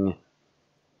feeding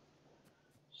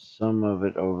some of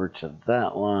it over to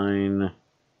that line.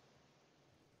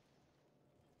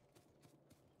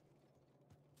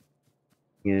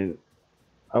 And,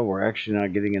 oh, we're actually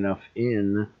not getting enough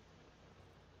in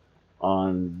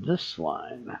on this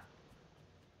line.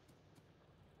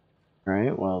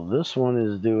 Alright, well, this one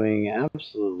is doing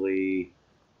absolutely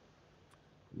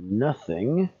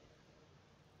nothing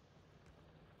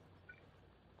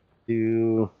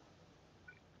to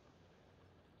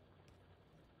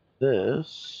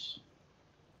this.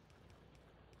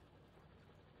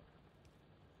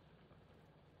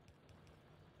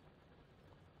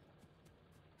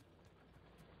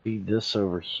 Feed this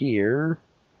over here.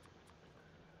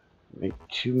 Make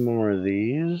 2 more of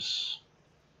these.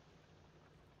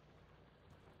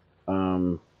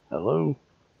 Hello?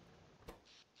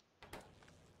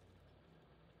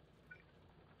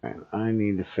 And I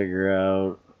need to figure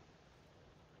out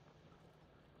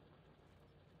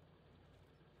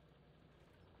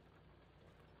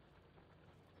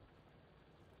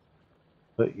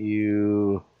put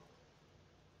you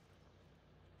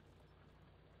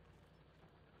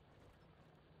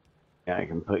yeah, I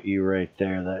can put you right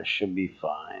there. That should be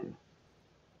fine.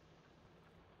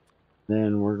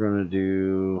 Then we're going to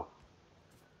do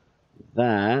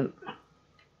that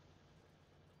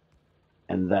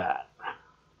and that.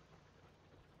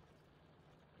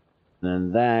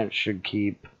 Then that should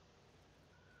keep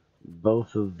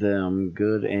both of them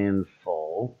good and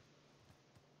full.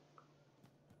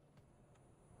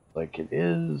 Like it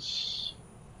is.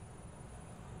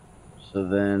 So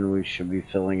then we should be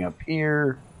filling up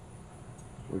here,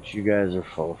 which you guys are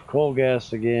full of coal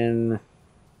gas again.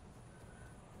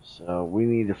 So we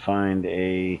need to find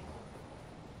a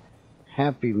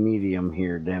happy medium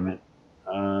here, damn it.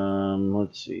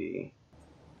 Let's see.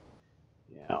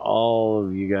 Yeah, all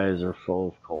of you guys are full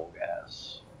of coal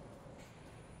gas.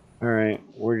 Alright,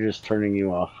 we're just turning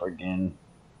you off again.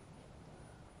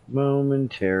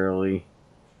 Momentarily.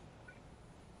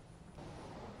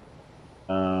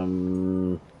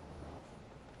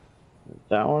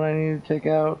 That one I need to take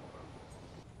out?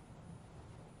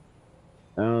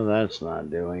 No, that's not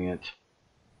doing it.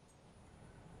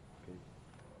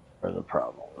 For the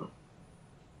problem.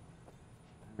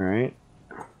 Alright.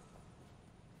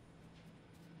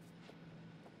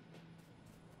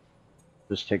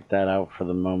 Just take that out for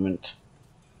the moment.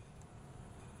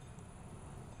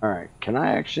 Alright, can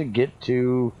I actually get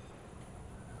to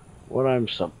what I'm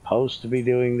supposed to be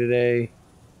doing today?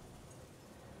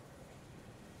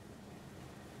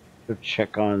 Go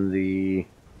check on the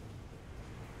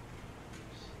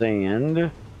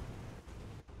sand.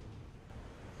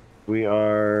 We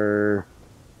are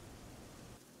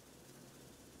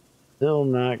still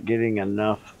not getting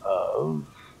enough of,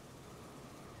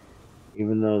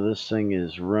 even though this thing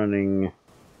is running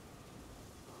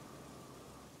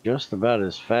just about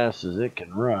as fast as it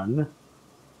can run.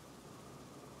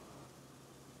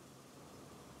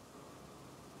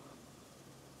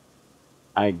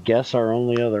 I guess our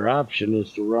only other option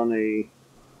is to run a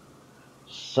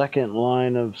second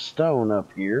line of stone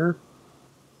up here.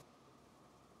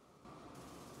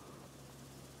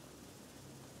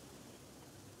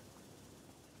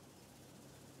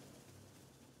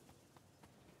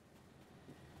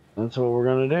 That's what we're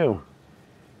going to do.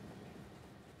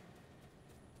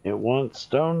 It wants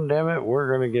stone, damn it, we're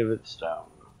going to give it stone.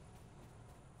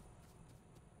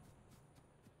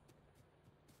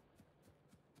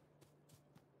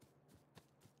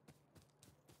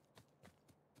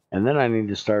 And then I need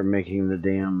to start making the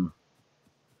damn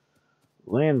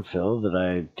landfill that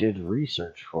I did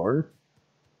research for.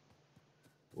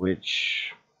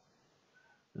 Which,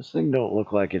 this thing don't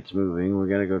look like it's moving. We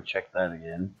gotta go check that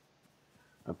again.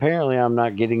 Apparently I'm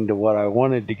not getting to what I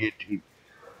wanted to get to.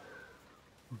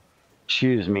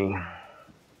 Excuse me.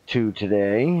 To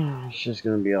today. It's just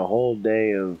gonna be a whole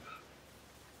day of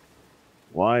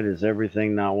why does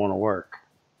everything not want to work?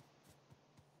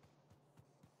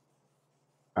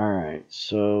 Alright,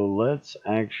 so let's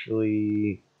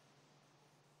actually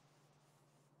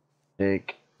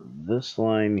take this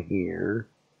line here,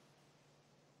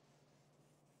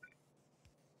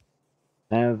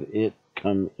 have it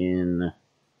come in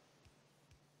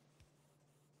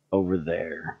over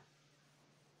there.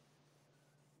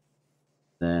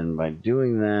 Then by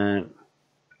doing that,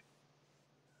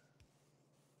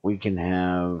 we can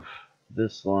have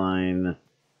this line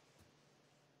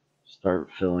start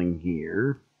filling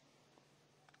here.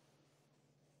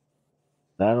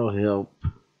 That'll help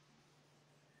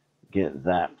get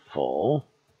that full.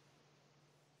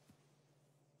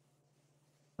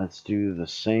 Let's do the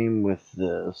same with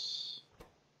this.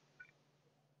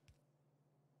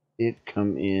 It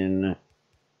come in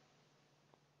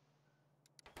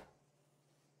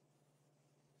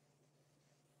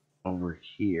over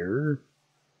here.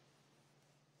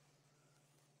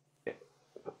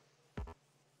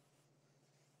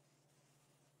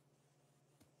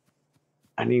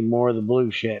 I need more of the blue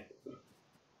shit.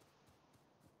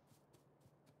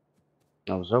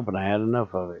 I was hoping I had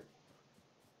enough of it.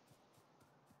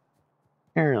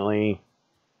 Apparently,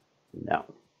 no.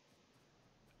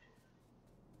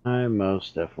 I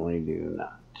most definitely do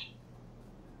not.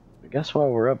 I guess while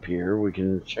we're up here, we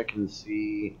can check and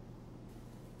see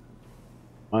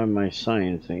why my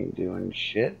science ain't doing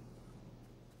shit.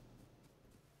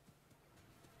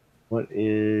 What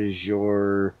is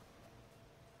your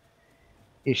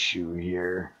issue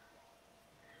here?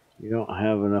 You don't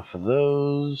have enough of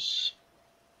those.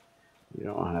 You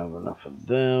don't have enough of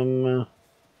them.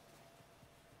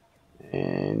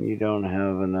 And you don't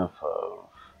have enough of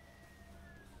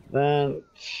that.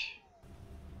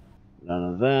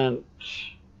 None of that.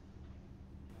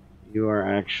 You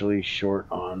are actually short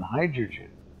on hydrogen.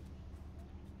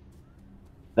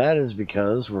 That is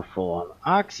because we're full on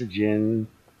oxygen,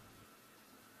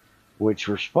 which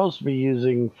we're supposed to be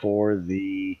using for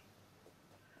the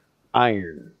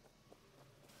iron.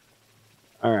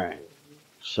 Alright,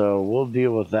 so we'll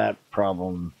deal with that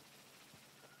problem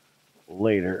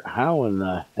later. How in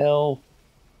the hell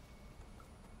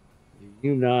do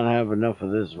you not have enough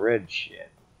of this red shit?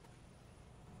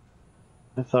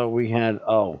 I thought we had,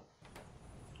 oh,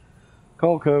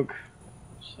 coal coke.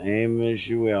 Same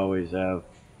issue we always have.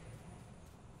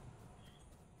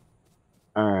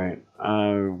 Alright,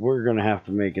 we're going to have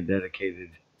to make a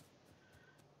dedicated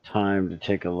time to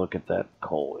take a look at that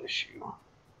coal issue.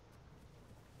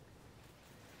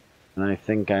 And I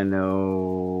think I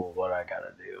know what I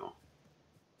gotta do.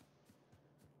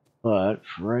 But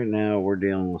for right now, we're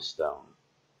dealing with stone.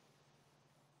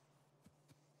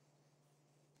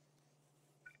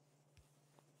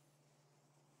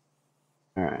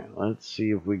 Alright, let's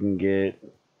see if we can get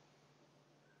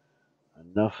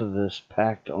enough of this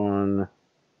packed on.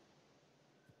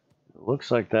 It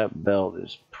looks like that belt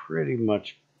is pretty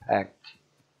much packed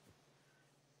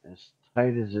as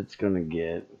tight as it's going to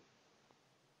get.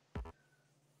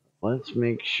 Let's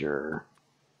make sure.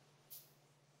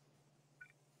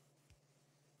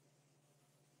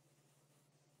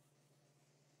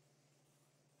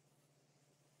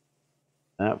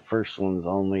 That first one's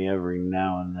only every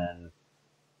now and then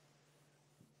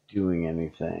doing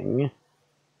anything.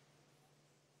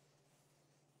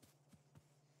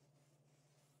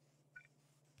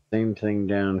 Same thing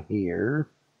down here.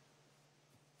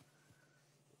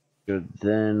 Should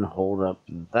then hold up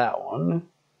that one.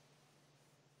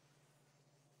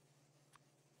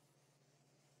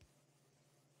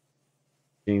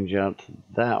 Change out to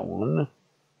that one.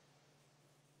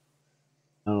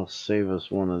 That'll save us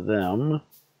one of them.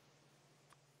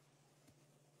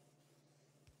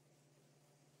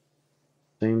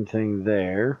 Same thing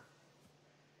there.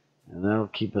 And that'll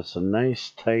keep us a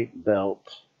nice tight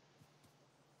belt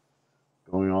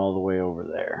going all the way over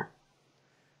there.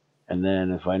 And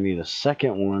then if I need a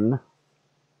second one,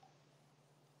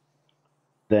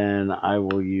 then I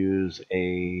will use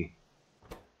a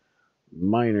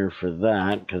miner for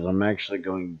that, because I'm actually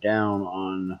going down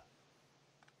on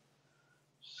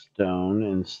stone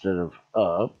instead of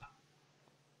up,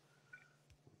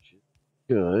 which is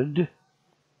good.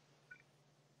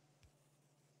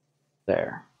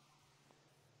 There.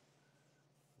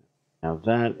 Now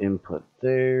that input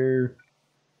there,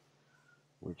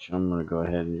 which I'm going to go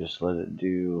ahead and just let it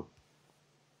do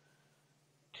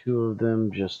 2 of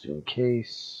them just in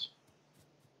case.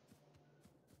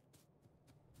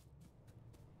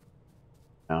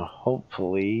 Now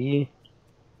hopefully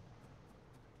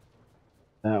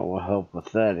that will help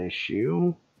with that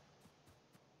issue.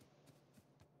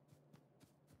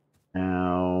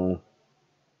 Now,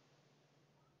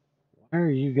 why are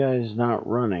you guys not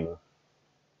running?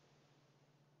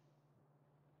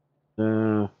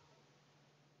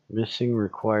 Missing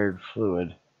required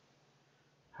fluid.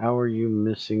 How are you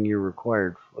missing your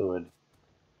required fluid?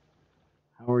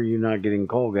 How are you not getting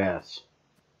coal gas?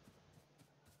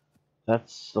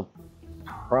 That's the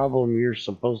problem you're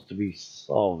supposed to be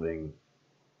solving.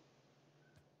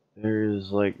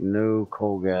 There's like no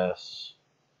coal gas.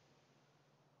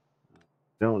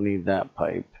 Don't need that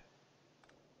pipe.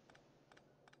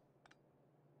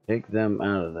 Take them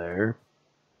out of there.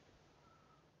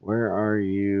 Where are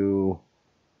you?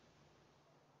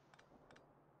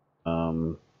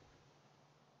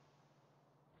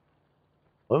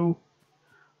 Hello?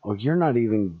 Oh, you're not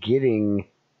even getting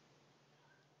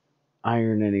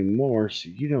iron anymore, so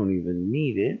you don't even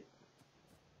need it.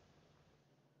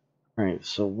 Alright,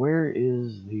 so where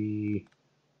is the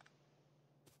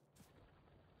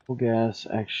coal gas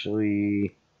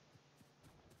actually?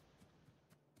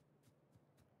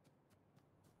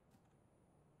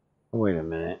 Oh, wait a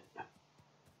minute.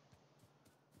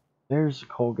 There's the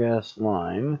coal gas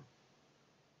line.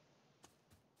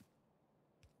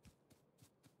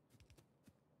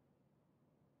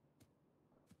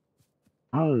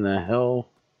 How in the hell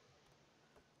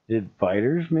did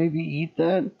biters maybe eat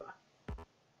that?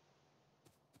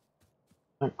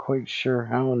 Not quite sure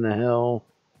how in the hell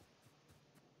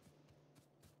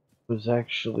was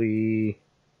actually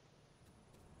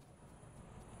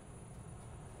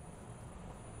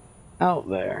out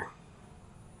there.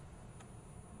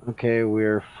 Okay,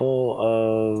 we're full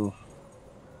of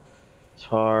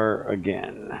tar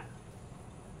again.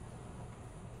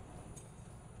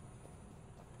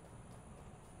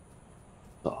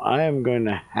 So I am going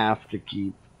to have to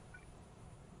keep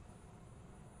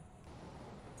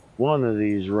one of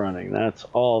these running. That's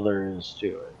all there is to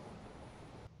it.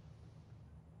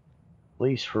 At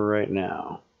least for right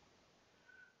now.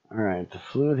 Alright, the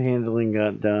fluid handling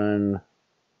got done.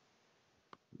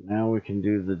 Now we can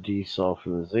do the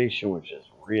desulfurization, which is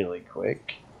really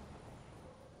quick.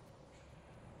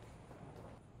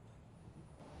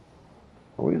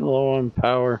 Are we low on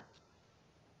power?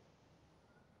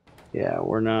 Yeah,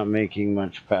 we're not making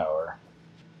much power.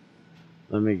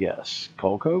 Let me guess.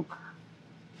 Coal coke?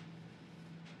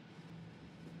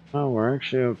 Oh, we're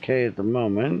actually okay at the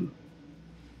moment.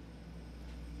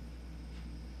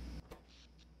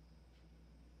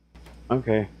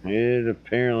 Okay, it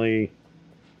apparently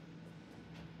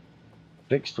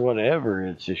fixed whatever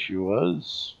its issue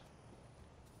was.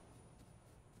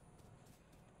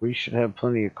 We should have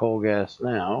plenty of coal gas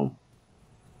now,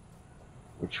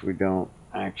 which we don't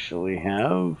actually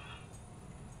have.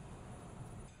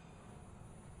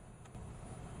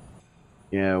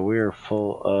 Yeah, we are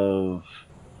full of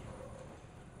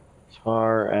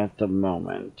tar at the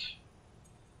moment.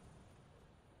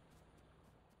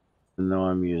 Even though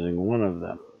I'm using one of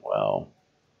them. Well,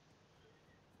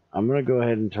 I'm going to go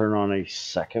ahead and turn on a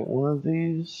second one of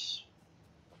these.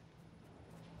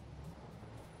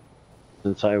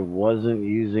 Since I wasn't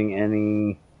using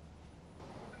any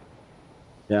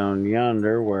down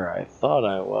yonder where I thought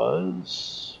I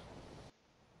was.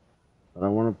 But I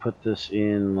want to put this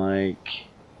in like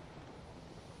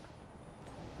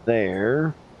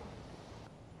there.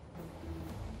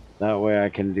 That way I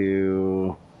can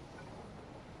do...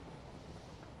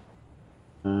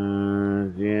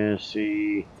 yeah,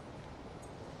 see...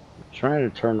 I'm trying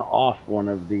to turn off one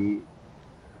of the...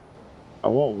 I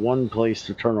want one place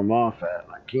to turn them off at.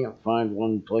 I can't find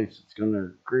one place that's going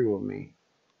to agree with me.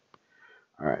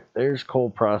 Alright, there's coal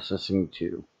processing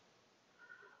 2.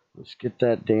 Let's get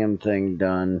that damn thing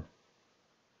done.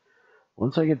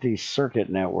 Once I get these circuit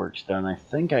networks done, I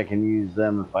think I can use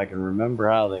them if I can remember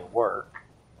how they work.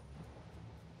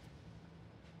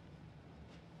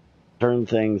 Turn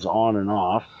things on and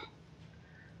off.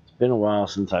 It's been a while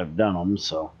since I've done them,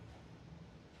 so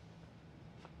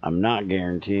I'm not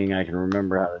guaranteeing I can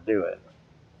remember how to do it.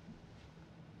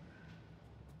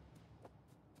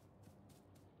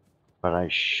 But I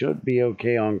should be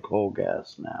okay on coal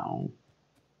gas now.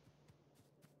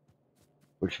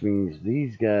 Which means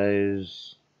these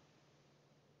guys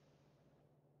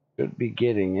should be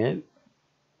getting it.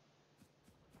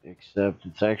 Except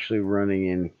it's actually running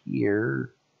in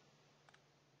here.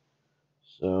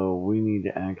 So we need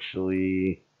to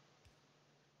actually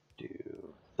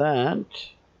do that.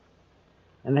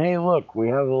 And hey, look, we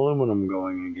have aluminum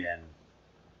going again.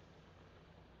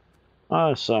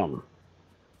 Awesome.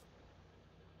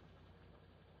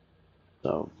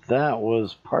 So that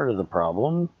was part of the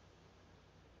problem,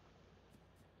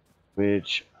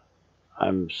 which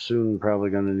I'm soon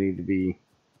probably going to need to be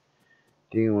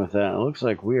dealing with that. It looks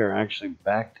like we are actually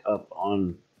backed up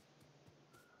on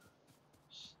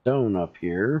stone up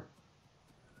here,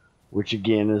 which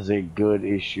again is a good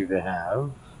issue to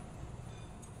have.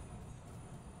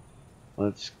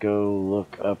 Let's go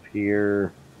look up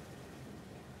here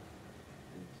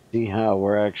and see how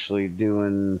we're actually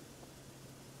doing.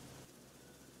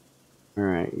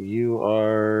 Alright, you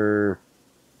are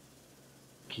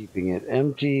keeping it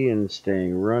empty and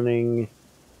staying running.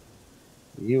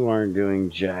 You aren't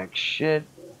doing jack shit,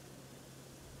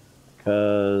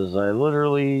 because I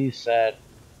literally set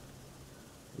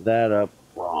that up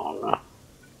wrong.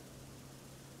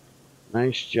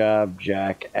 Nice job,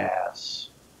 jackass.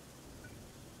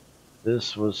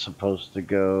 This was supposed to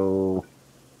go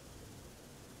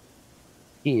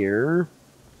here.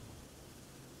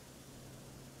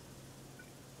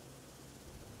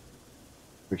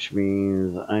 Which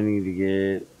means I need to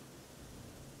get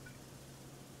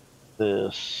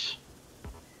this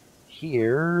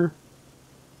here.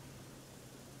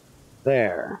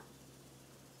 There.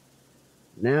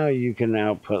 Now you can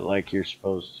output like you're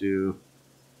supposed to.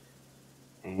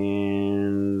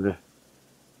 And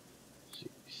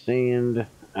sand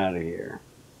out of here.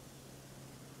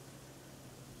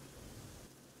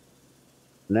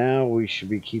 Now we should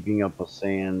be keeping up with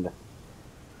sand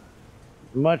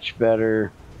much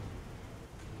better,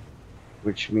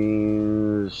 which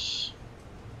means,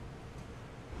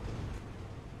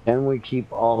 can we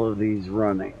keep all of these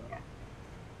running?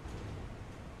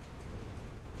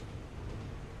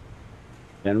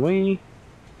 Can we?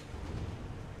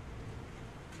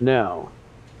 No.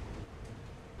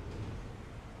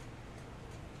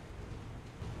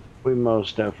 We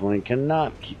most definitely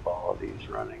cannot keep all of these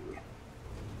running.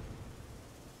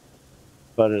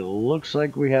 But it looks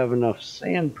like we have enough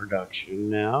sand production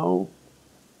now.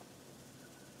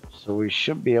 So we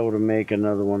should be able to make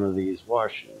another one of these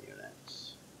washing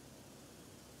units.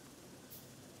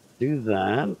 Do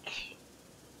that.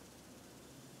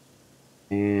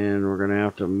 And we're going to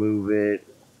have to move it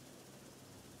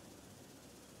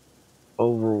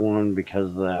over one because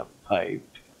of that pipe.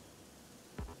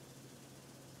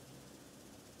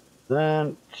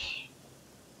 That.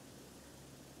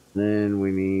 Then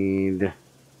we need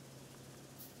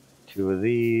 2 of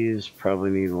these.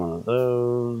 Probably need one of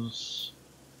those.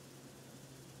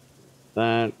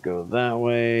 That. Go that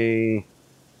way.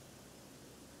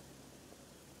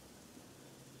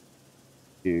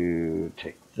 To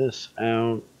take this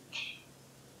out.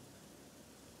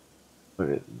 Put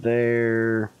it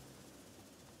there.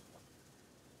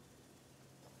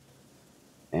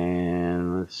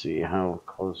 And let's see, how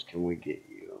close can we get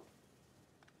you?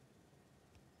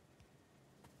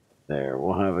 There,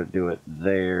 we'll have it do it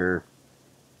there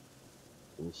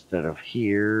instead of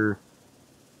here.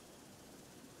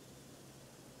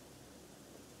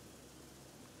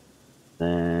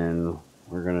 Then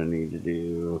we're going to need to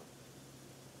do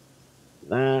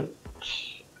that.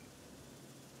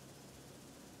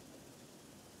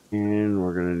 And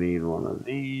we're going to need one of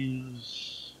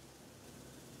these.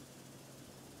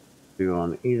 Do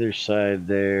on either side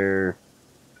there.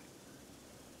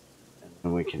 And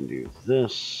then we can do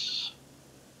this.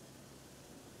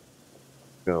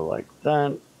 Go like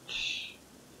that.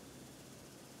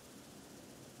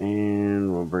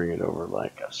 And we'll bring it over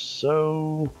like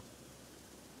so.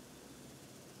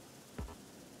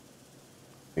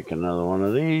 Make another one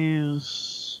of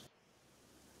these.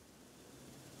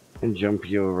 And jump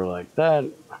you over like that.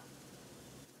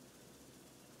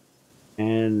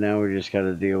 And now we just got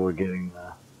to deal with getting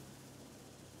the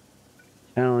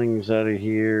towings out of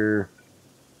here.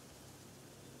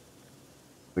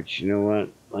 But you know what?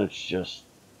 Let's just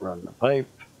run the pipe.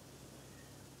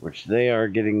 Which they are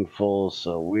getting full,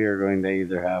 so we are going to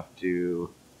either have to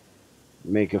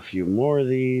make a few more of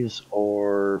these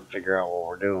or figure out what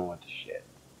we're doing with the shit.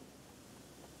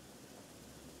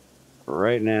 But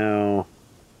right now,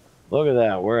 look at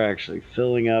that. We're actually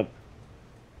filling up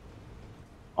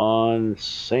on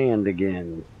sand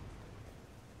again.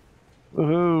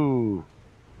 Woohoo!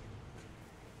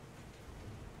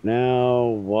 Now,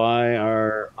 why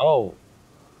are... Oh!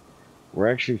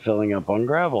 We're actually filling up on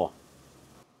gravel.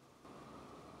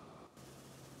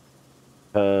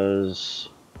 Because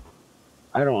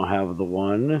I don't have the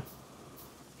one.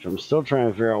 Which I'm still trying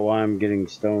to figure out why I'm getting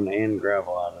stone and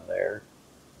gravel out of there.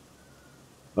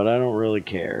 But I don't really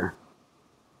care.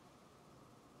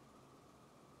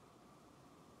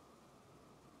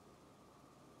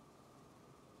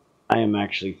 I am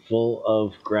actually full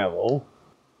of gravel.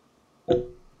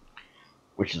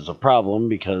 Which is a problem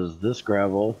because this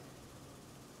gravel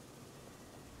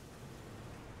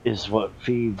is what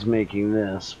feeds making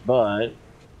this, but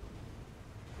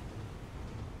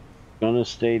gonna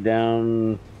stay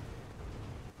down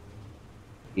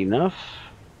enough.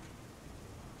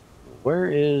 Where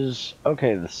is...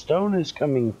 Okay, the stone is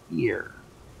coming here.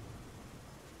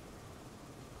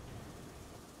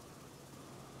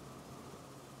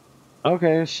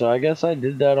 Okay, so I guess I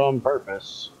did that on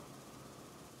purpose.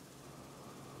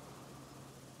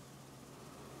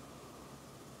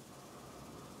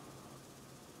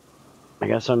 I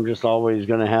guess I'm just always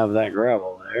gonna have that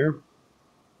gravel there.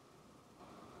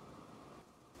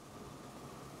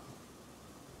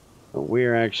 But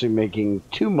we're actually making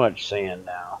too much sand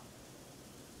now.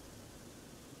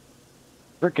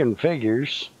 Frickin'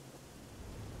 figures.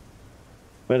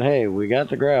 But hey, we got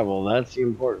the gravel. That's the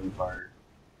important part.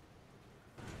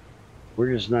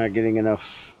 We're just not getting enough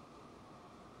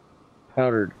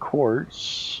powdered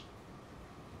quartz.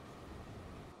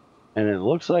 And it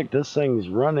looks like this thing's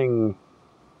running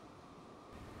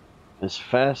as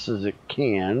fast as it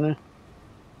can.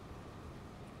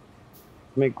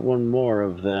 Make one more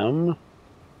of them.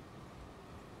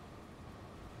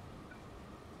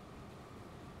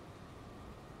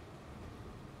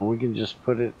 we can just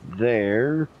put it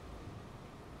there.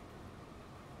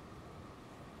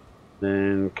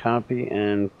 Then copy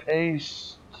and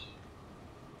paste.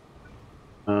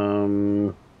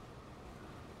 It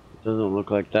doesn't look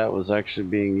like that was actually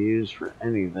being used for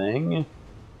anything.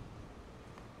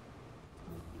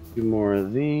 2 more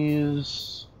of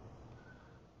these.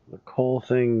 The coal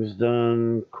thing's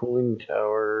done. Cooling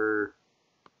tower.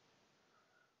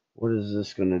 What is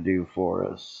this going to do for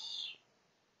us?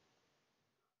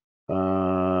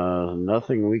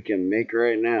 Nothing we can make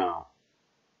right now.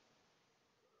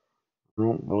 I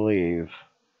don't believe.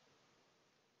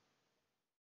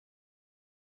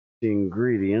 The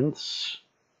ingredients.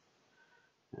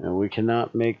 We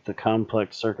cannot make the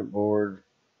complex circuit board.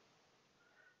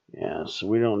 Yeah, so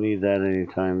we don't need that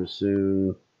anytime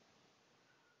soon.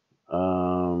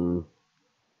 Fine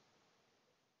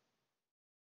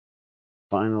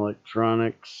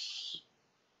electronics.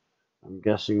 I'm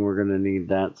guessing we're going to need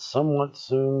that somewhat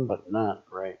soon, but not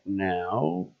right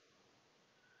now.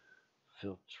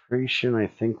 Filtration, I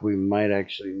think we might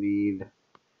actually need.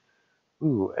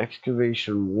 Ooh,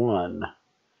 excavation 1. I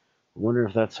wonder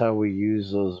if that's how we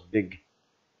use those big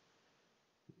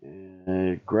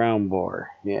ground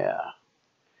bore. Yeah.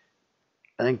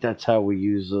 I think that's how we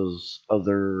use those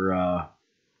other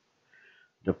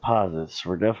deposits.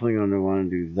 We're definitely going to want to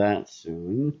do that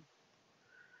soon.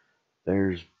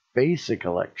 There's basic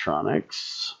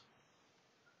electronics.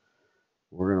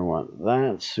 We're going to want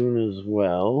that soon as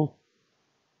well.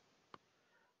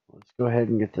 Let's go ahead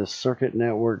and get this circuit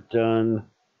network done.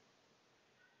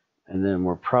 And then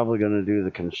we're probably going to do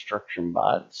the construction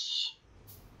bots,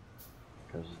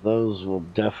 because those will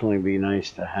definitely be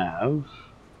nice to have.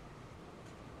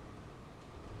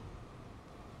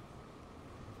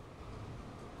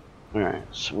 Alright,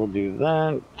 so we'll do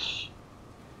that.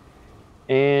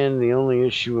 And the only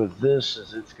issue with this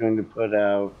is it's going to put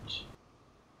out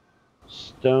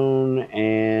stone,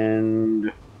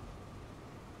 and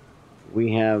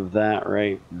we have that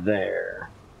right there.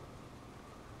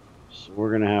 So we're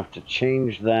going to have to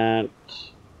change that.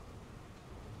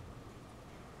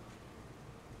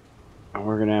 And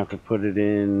we're going to have to put it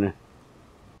in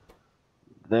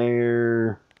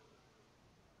there.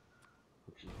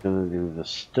 Which is going to do the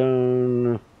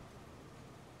stone.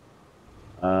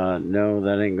 No,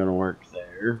 that ain't going to work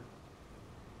there.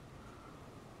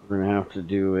 We're going to have to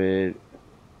do it.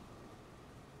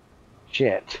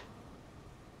 Shit.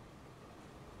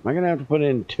 Am I going to have to put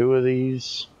in 2 of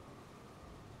these?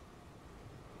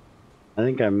 I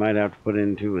think I might have to put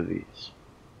in 2 of these.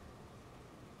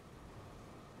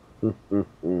 Or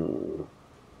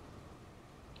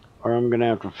I'm going to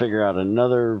have to figure out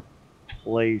another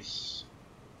place.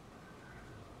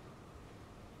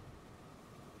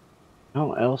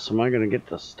 How else am I going to get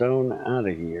the stone out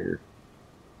of here?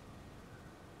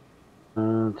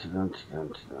 I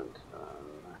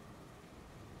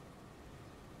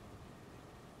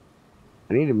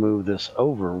need to move this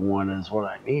over 1 is what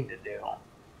I need to do.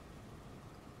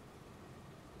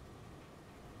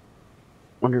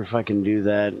 Wonder if I can do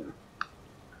that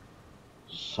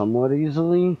somewhat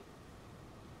easily.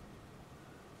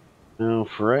 Now,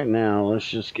 for right now, let's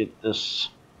just get this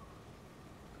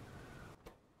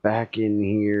back in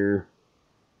here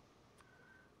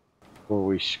before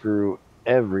we screw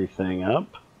everything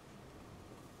up.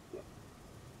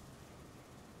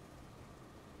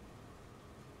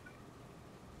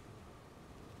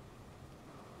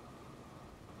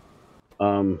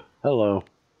 Hello.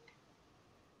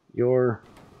 You're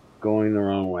going the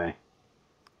wrong way.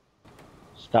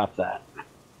 Stop that.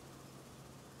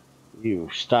 You,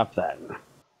 stop that.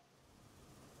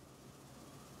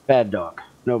 Bad dog.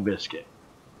 No biscuit.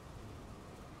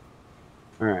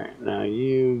 Alright, now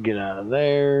you get out of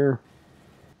there.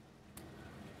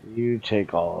 You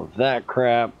take all of that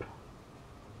crap.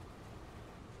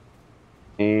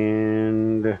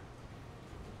 And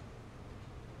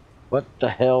what the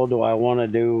hell do I want to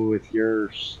do with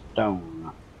your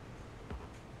stone?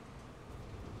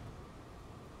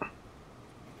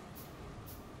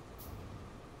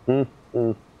 Because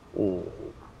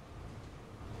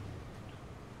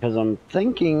I'm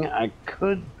thinking I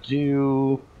could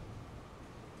do...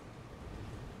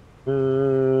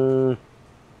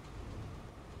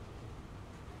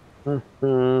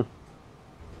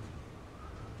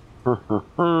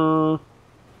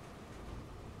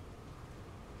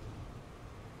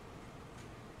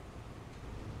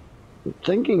 I'm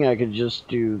thinking I could just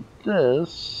do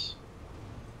this,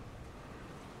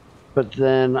 but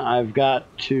then I've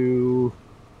got to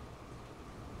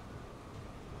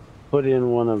put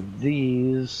in one of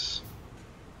these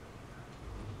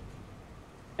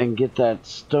and get that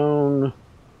stone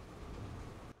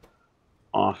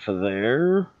off of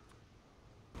there.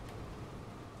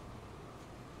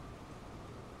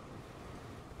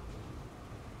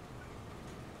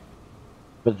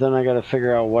 But then I got to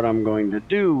figure out what I'm going to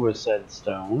do with said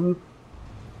stone.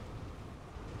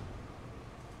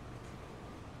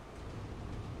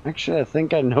 Actually, I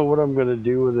think I know what I'm going to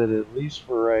do with it, at least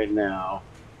for right now.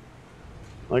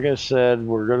 Like I said,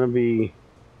 we're going to be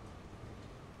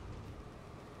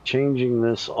changing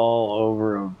this all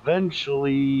over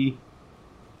eventually.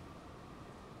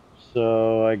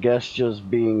 So I guess just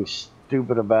being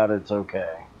stupid about it's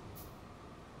okay.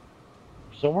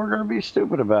 So we're going to be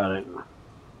stupid about it.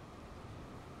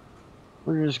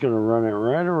 We're just going to run it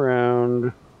right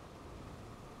around.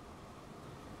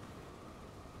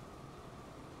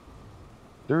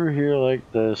 Through here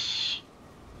like this.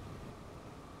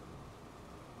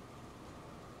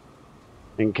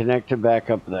 And connect it back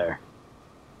up there.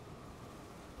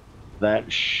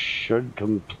 That should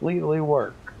completely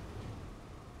work.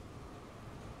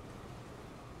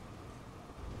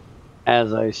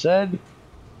 As I said,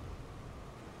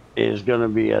 is going to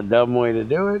be a dumb way to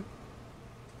do it.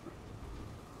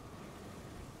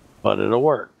 But it'll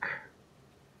work.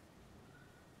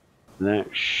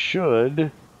 That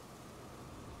should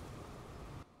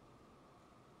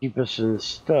keep us in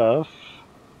stuff.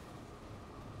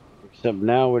 Except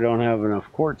now we don't have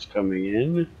enough quartz coming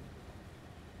in.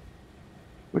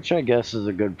 Which I guess is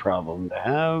a good problem to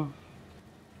have.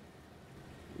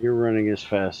 You're running as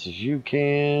fast as you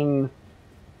can.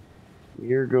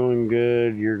 You're going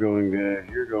good, you're going good,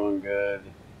 you're going good.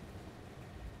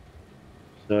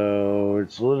 So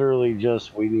it's literally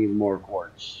just we need more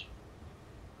quartz.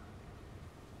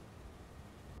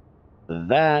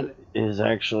 That is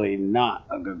actually not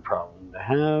a good problem to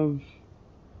have.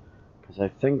 Because I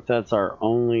think that's our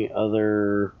only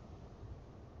other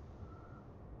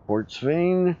quartz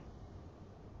vein.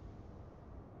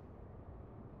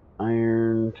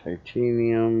 Iron,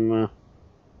 titanium.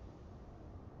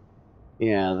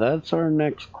 Yeah, that's our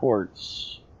next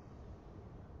quartz.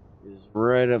 Is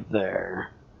right up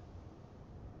there.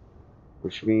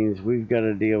 Which means we've got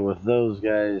to deal with those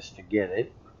guys to get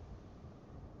it.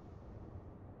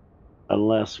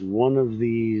 Unless one of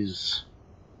these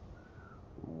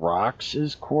rocks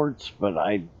is quartz, but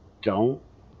I don't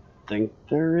think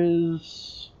there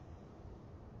is.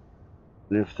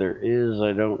 And if there is,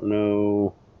 I don't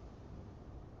know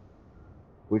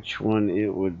which one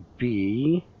it would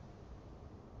be.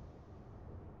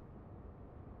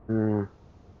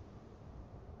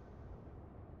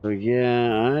 So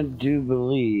yeah, I do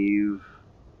believe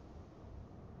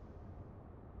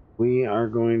we are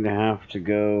going to have to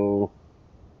go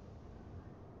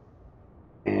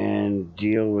and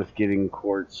deal with getting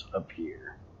quartz up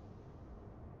here.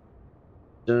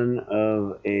 Son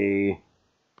of a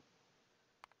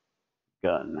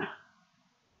gun.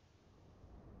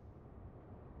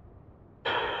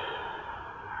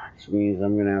 Which means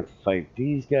I'm going to have to fight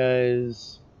these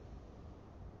guys.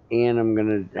 And I'm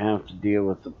going to have to deal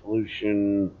with the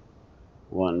pollution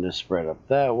wanting to spread up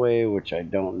that way, which I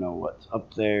don't know what's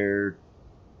up there.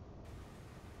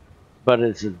 But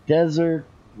it's a desert,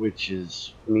 which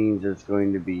means it's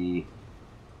going to be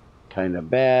kind of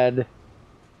bad.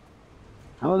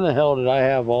 How in the hell did I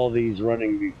have all these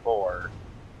running before?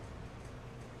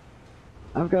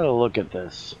 I've got to look at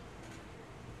this.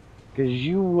 Because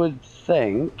you would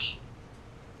think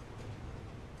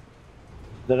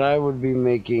that I would be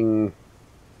making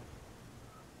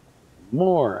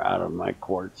more out of my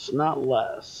quartz, not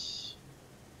less.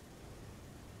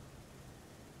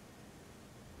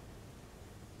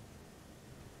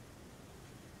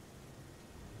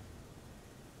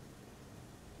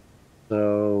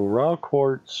 So raw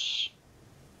quartz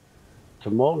to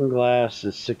molten glass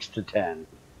is 6 to 10.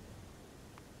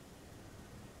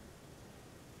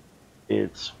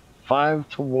 It's 5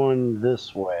 to 1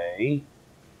 this way.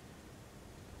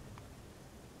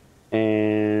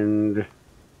 And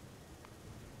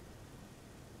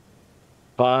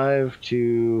 5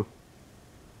 to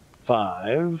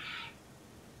 5.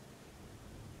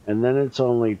 And then it's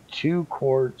only 2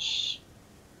 quartz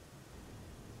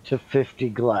to 50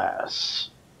 glass.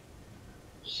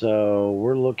 So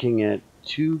we're looking at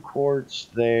 2 quartz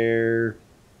there.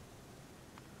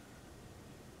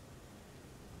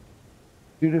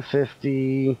 2 to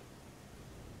 50.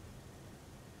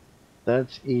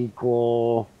 That's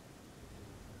equal.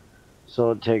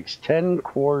 So it takes 10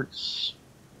 quartz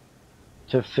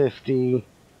to 50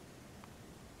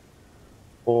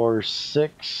 or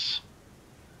 6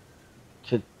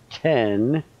 to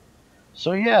 10.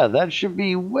 So yeah, that should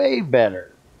be way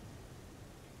better.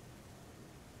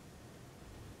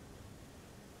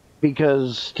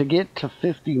 Because to get to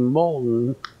 50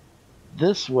 molten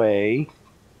this way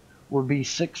would be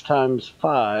 6 times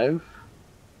 5,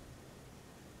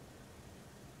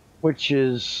 which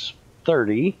is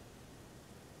 30.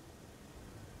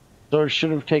 So it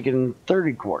should have taken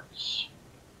 30 quarts.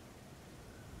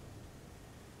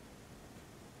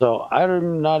 So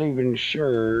I'm not even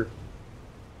sure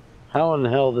how in the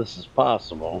hell this is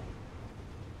possible.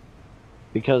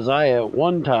 Because I at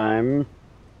one time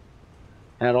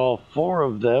had all 4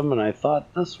 of them and I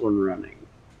thought this one running.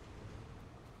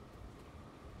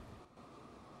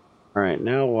 Alright,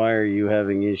 now why are you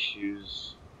having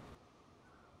issues?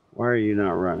 Why are you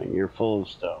not running? You're full of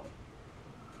stone.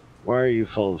 Why are you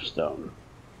full of stone?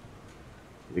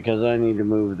 Because I need to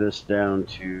move this down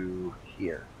to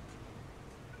here.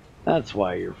 That's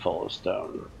why you're full of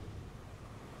stone.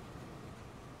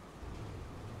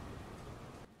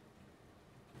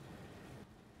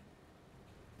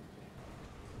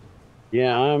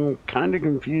 Yeah, I'm kind of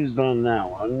confused on that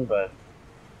one, but...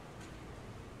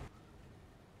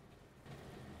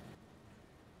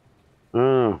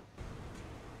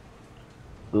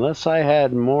 unless I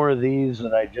had more of these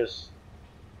that I just...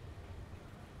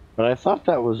 But I thought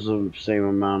that was the same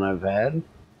amount I've had.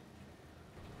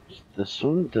 This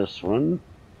one, this one.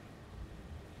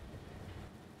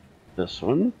 This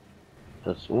one.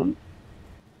 This one.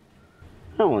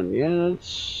 That one, yeah,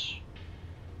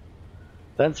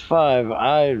 that's 5.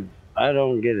 I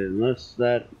don't get it unless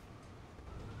that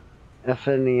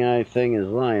FNEI thing is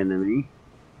lying to me.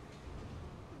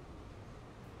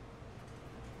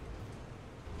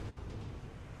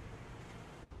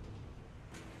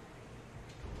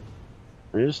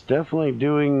 It's definitely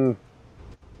doing...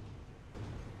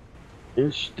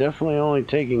 It's definitely only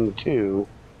taking 2.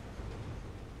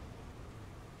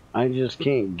 I just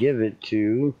can't give it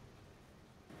to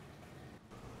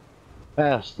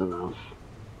fast enough.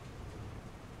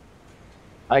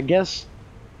 I guess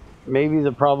maybe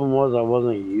the problem was I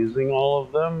wasn't using all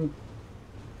of them.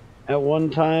 At one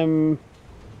time,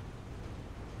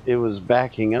 it was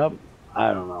backing up.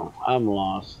 I don't know. I'm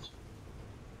lost.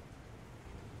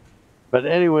 But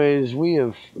anyways, we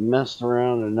have messed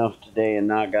around enough today and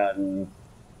not gotten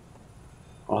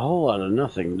a whole lot of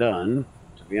nothing done,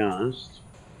 to be honest.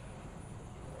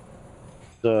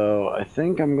 So I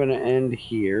think I'm going to end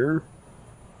here.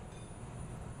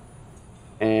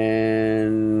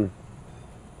 And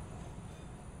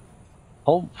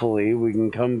hopefully we can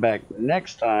come back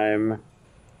next time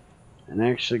and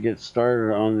actually get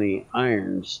started on the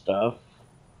iron stuff.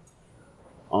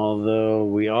 Although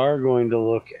we are going to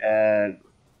look at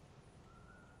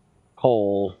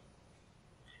coal.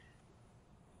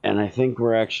 And I think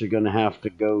we're actually going to have to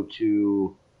go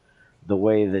to the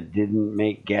way that didn't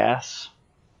make gas.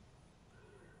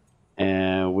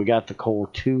 And we got the coal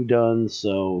 2 done,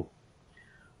 so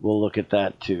we'll look at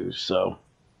that too. So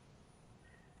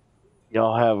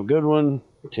y'all have a good one.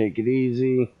 Take it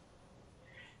easy.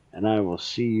 And I will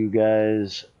see you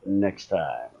guys next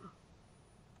time.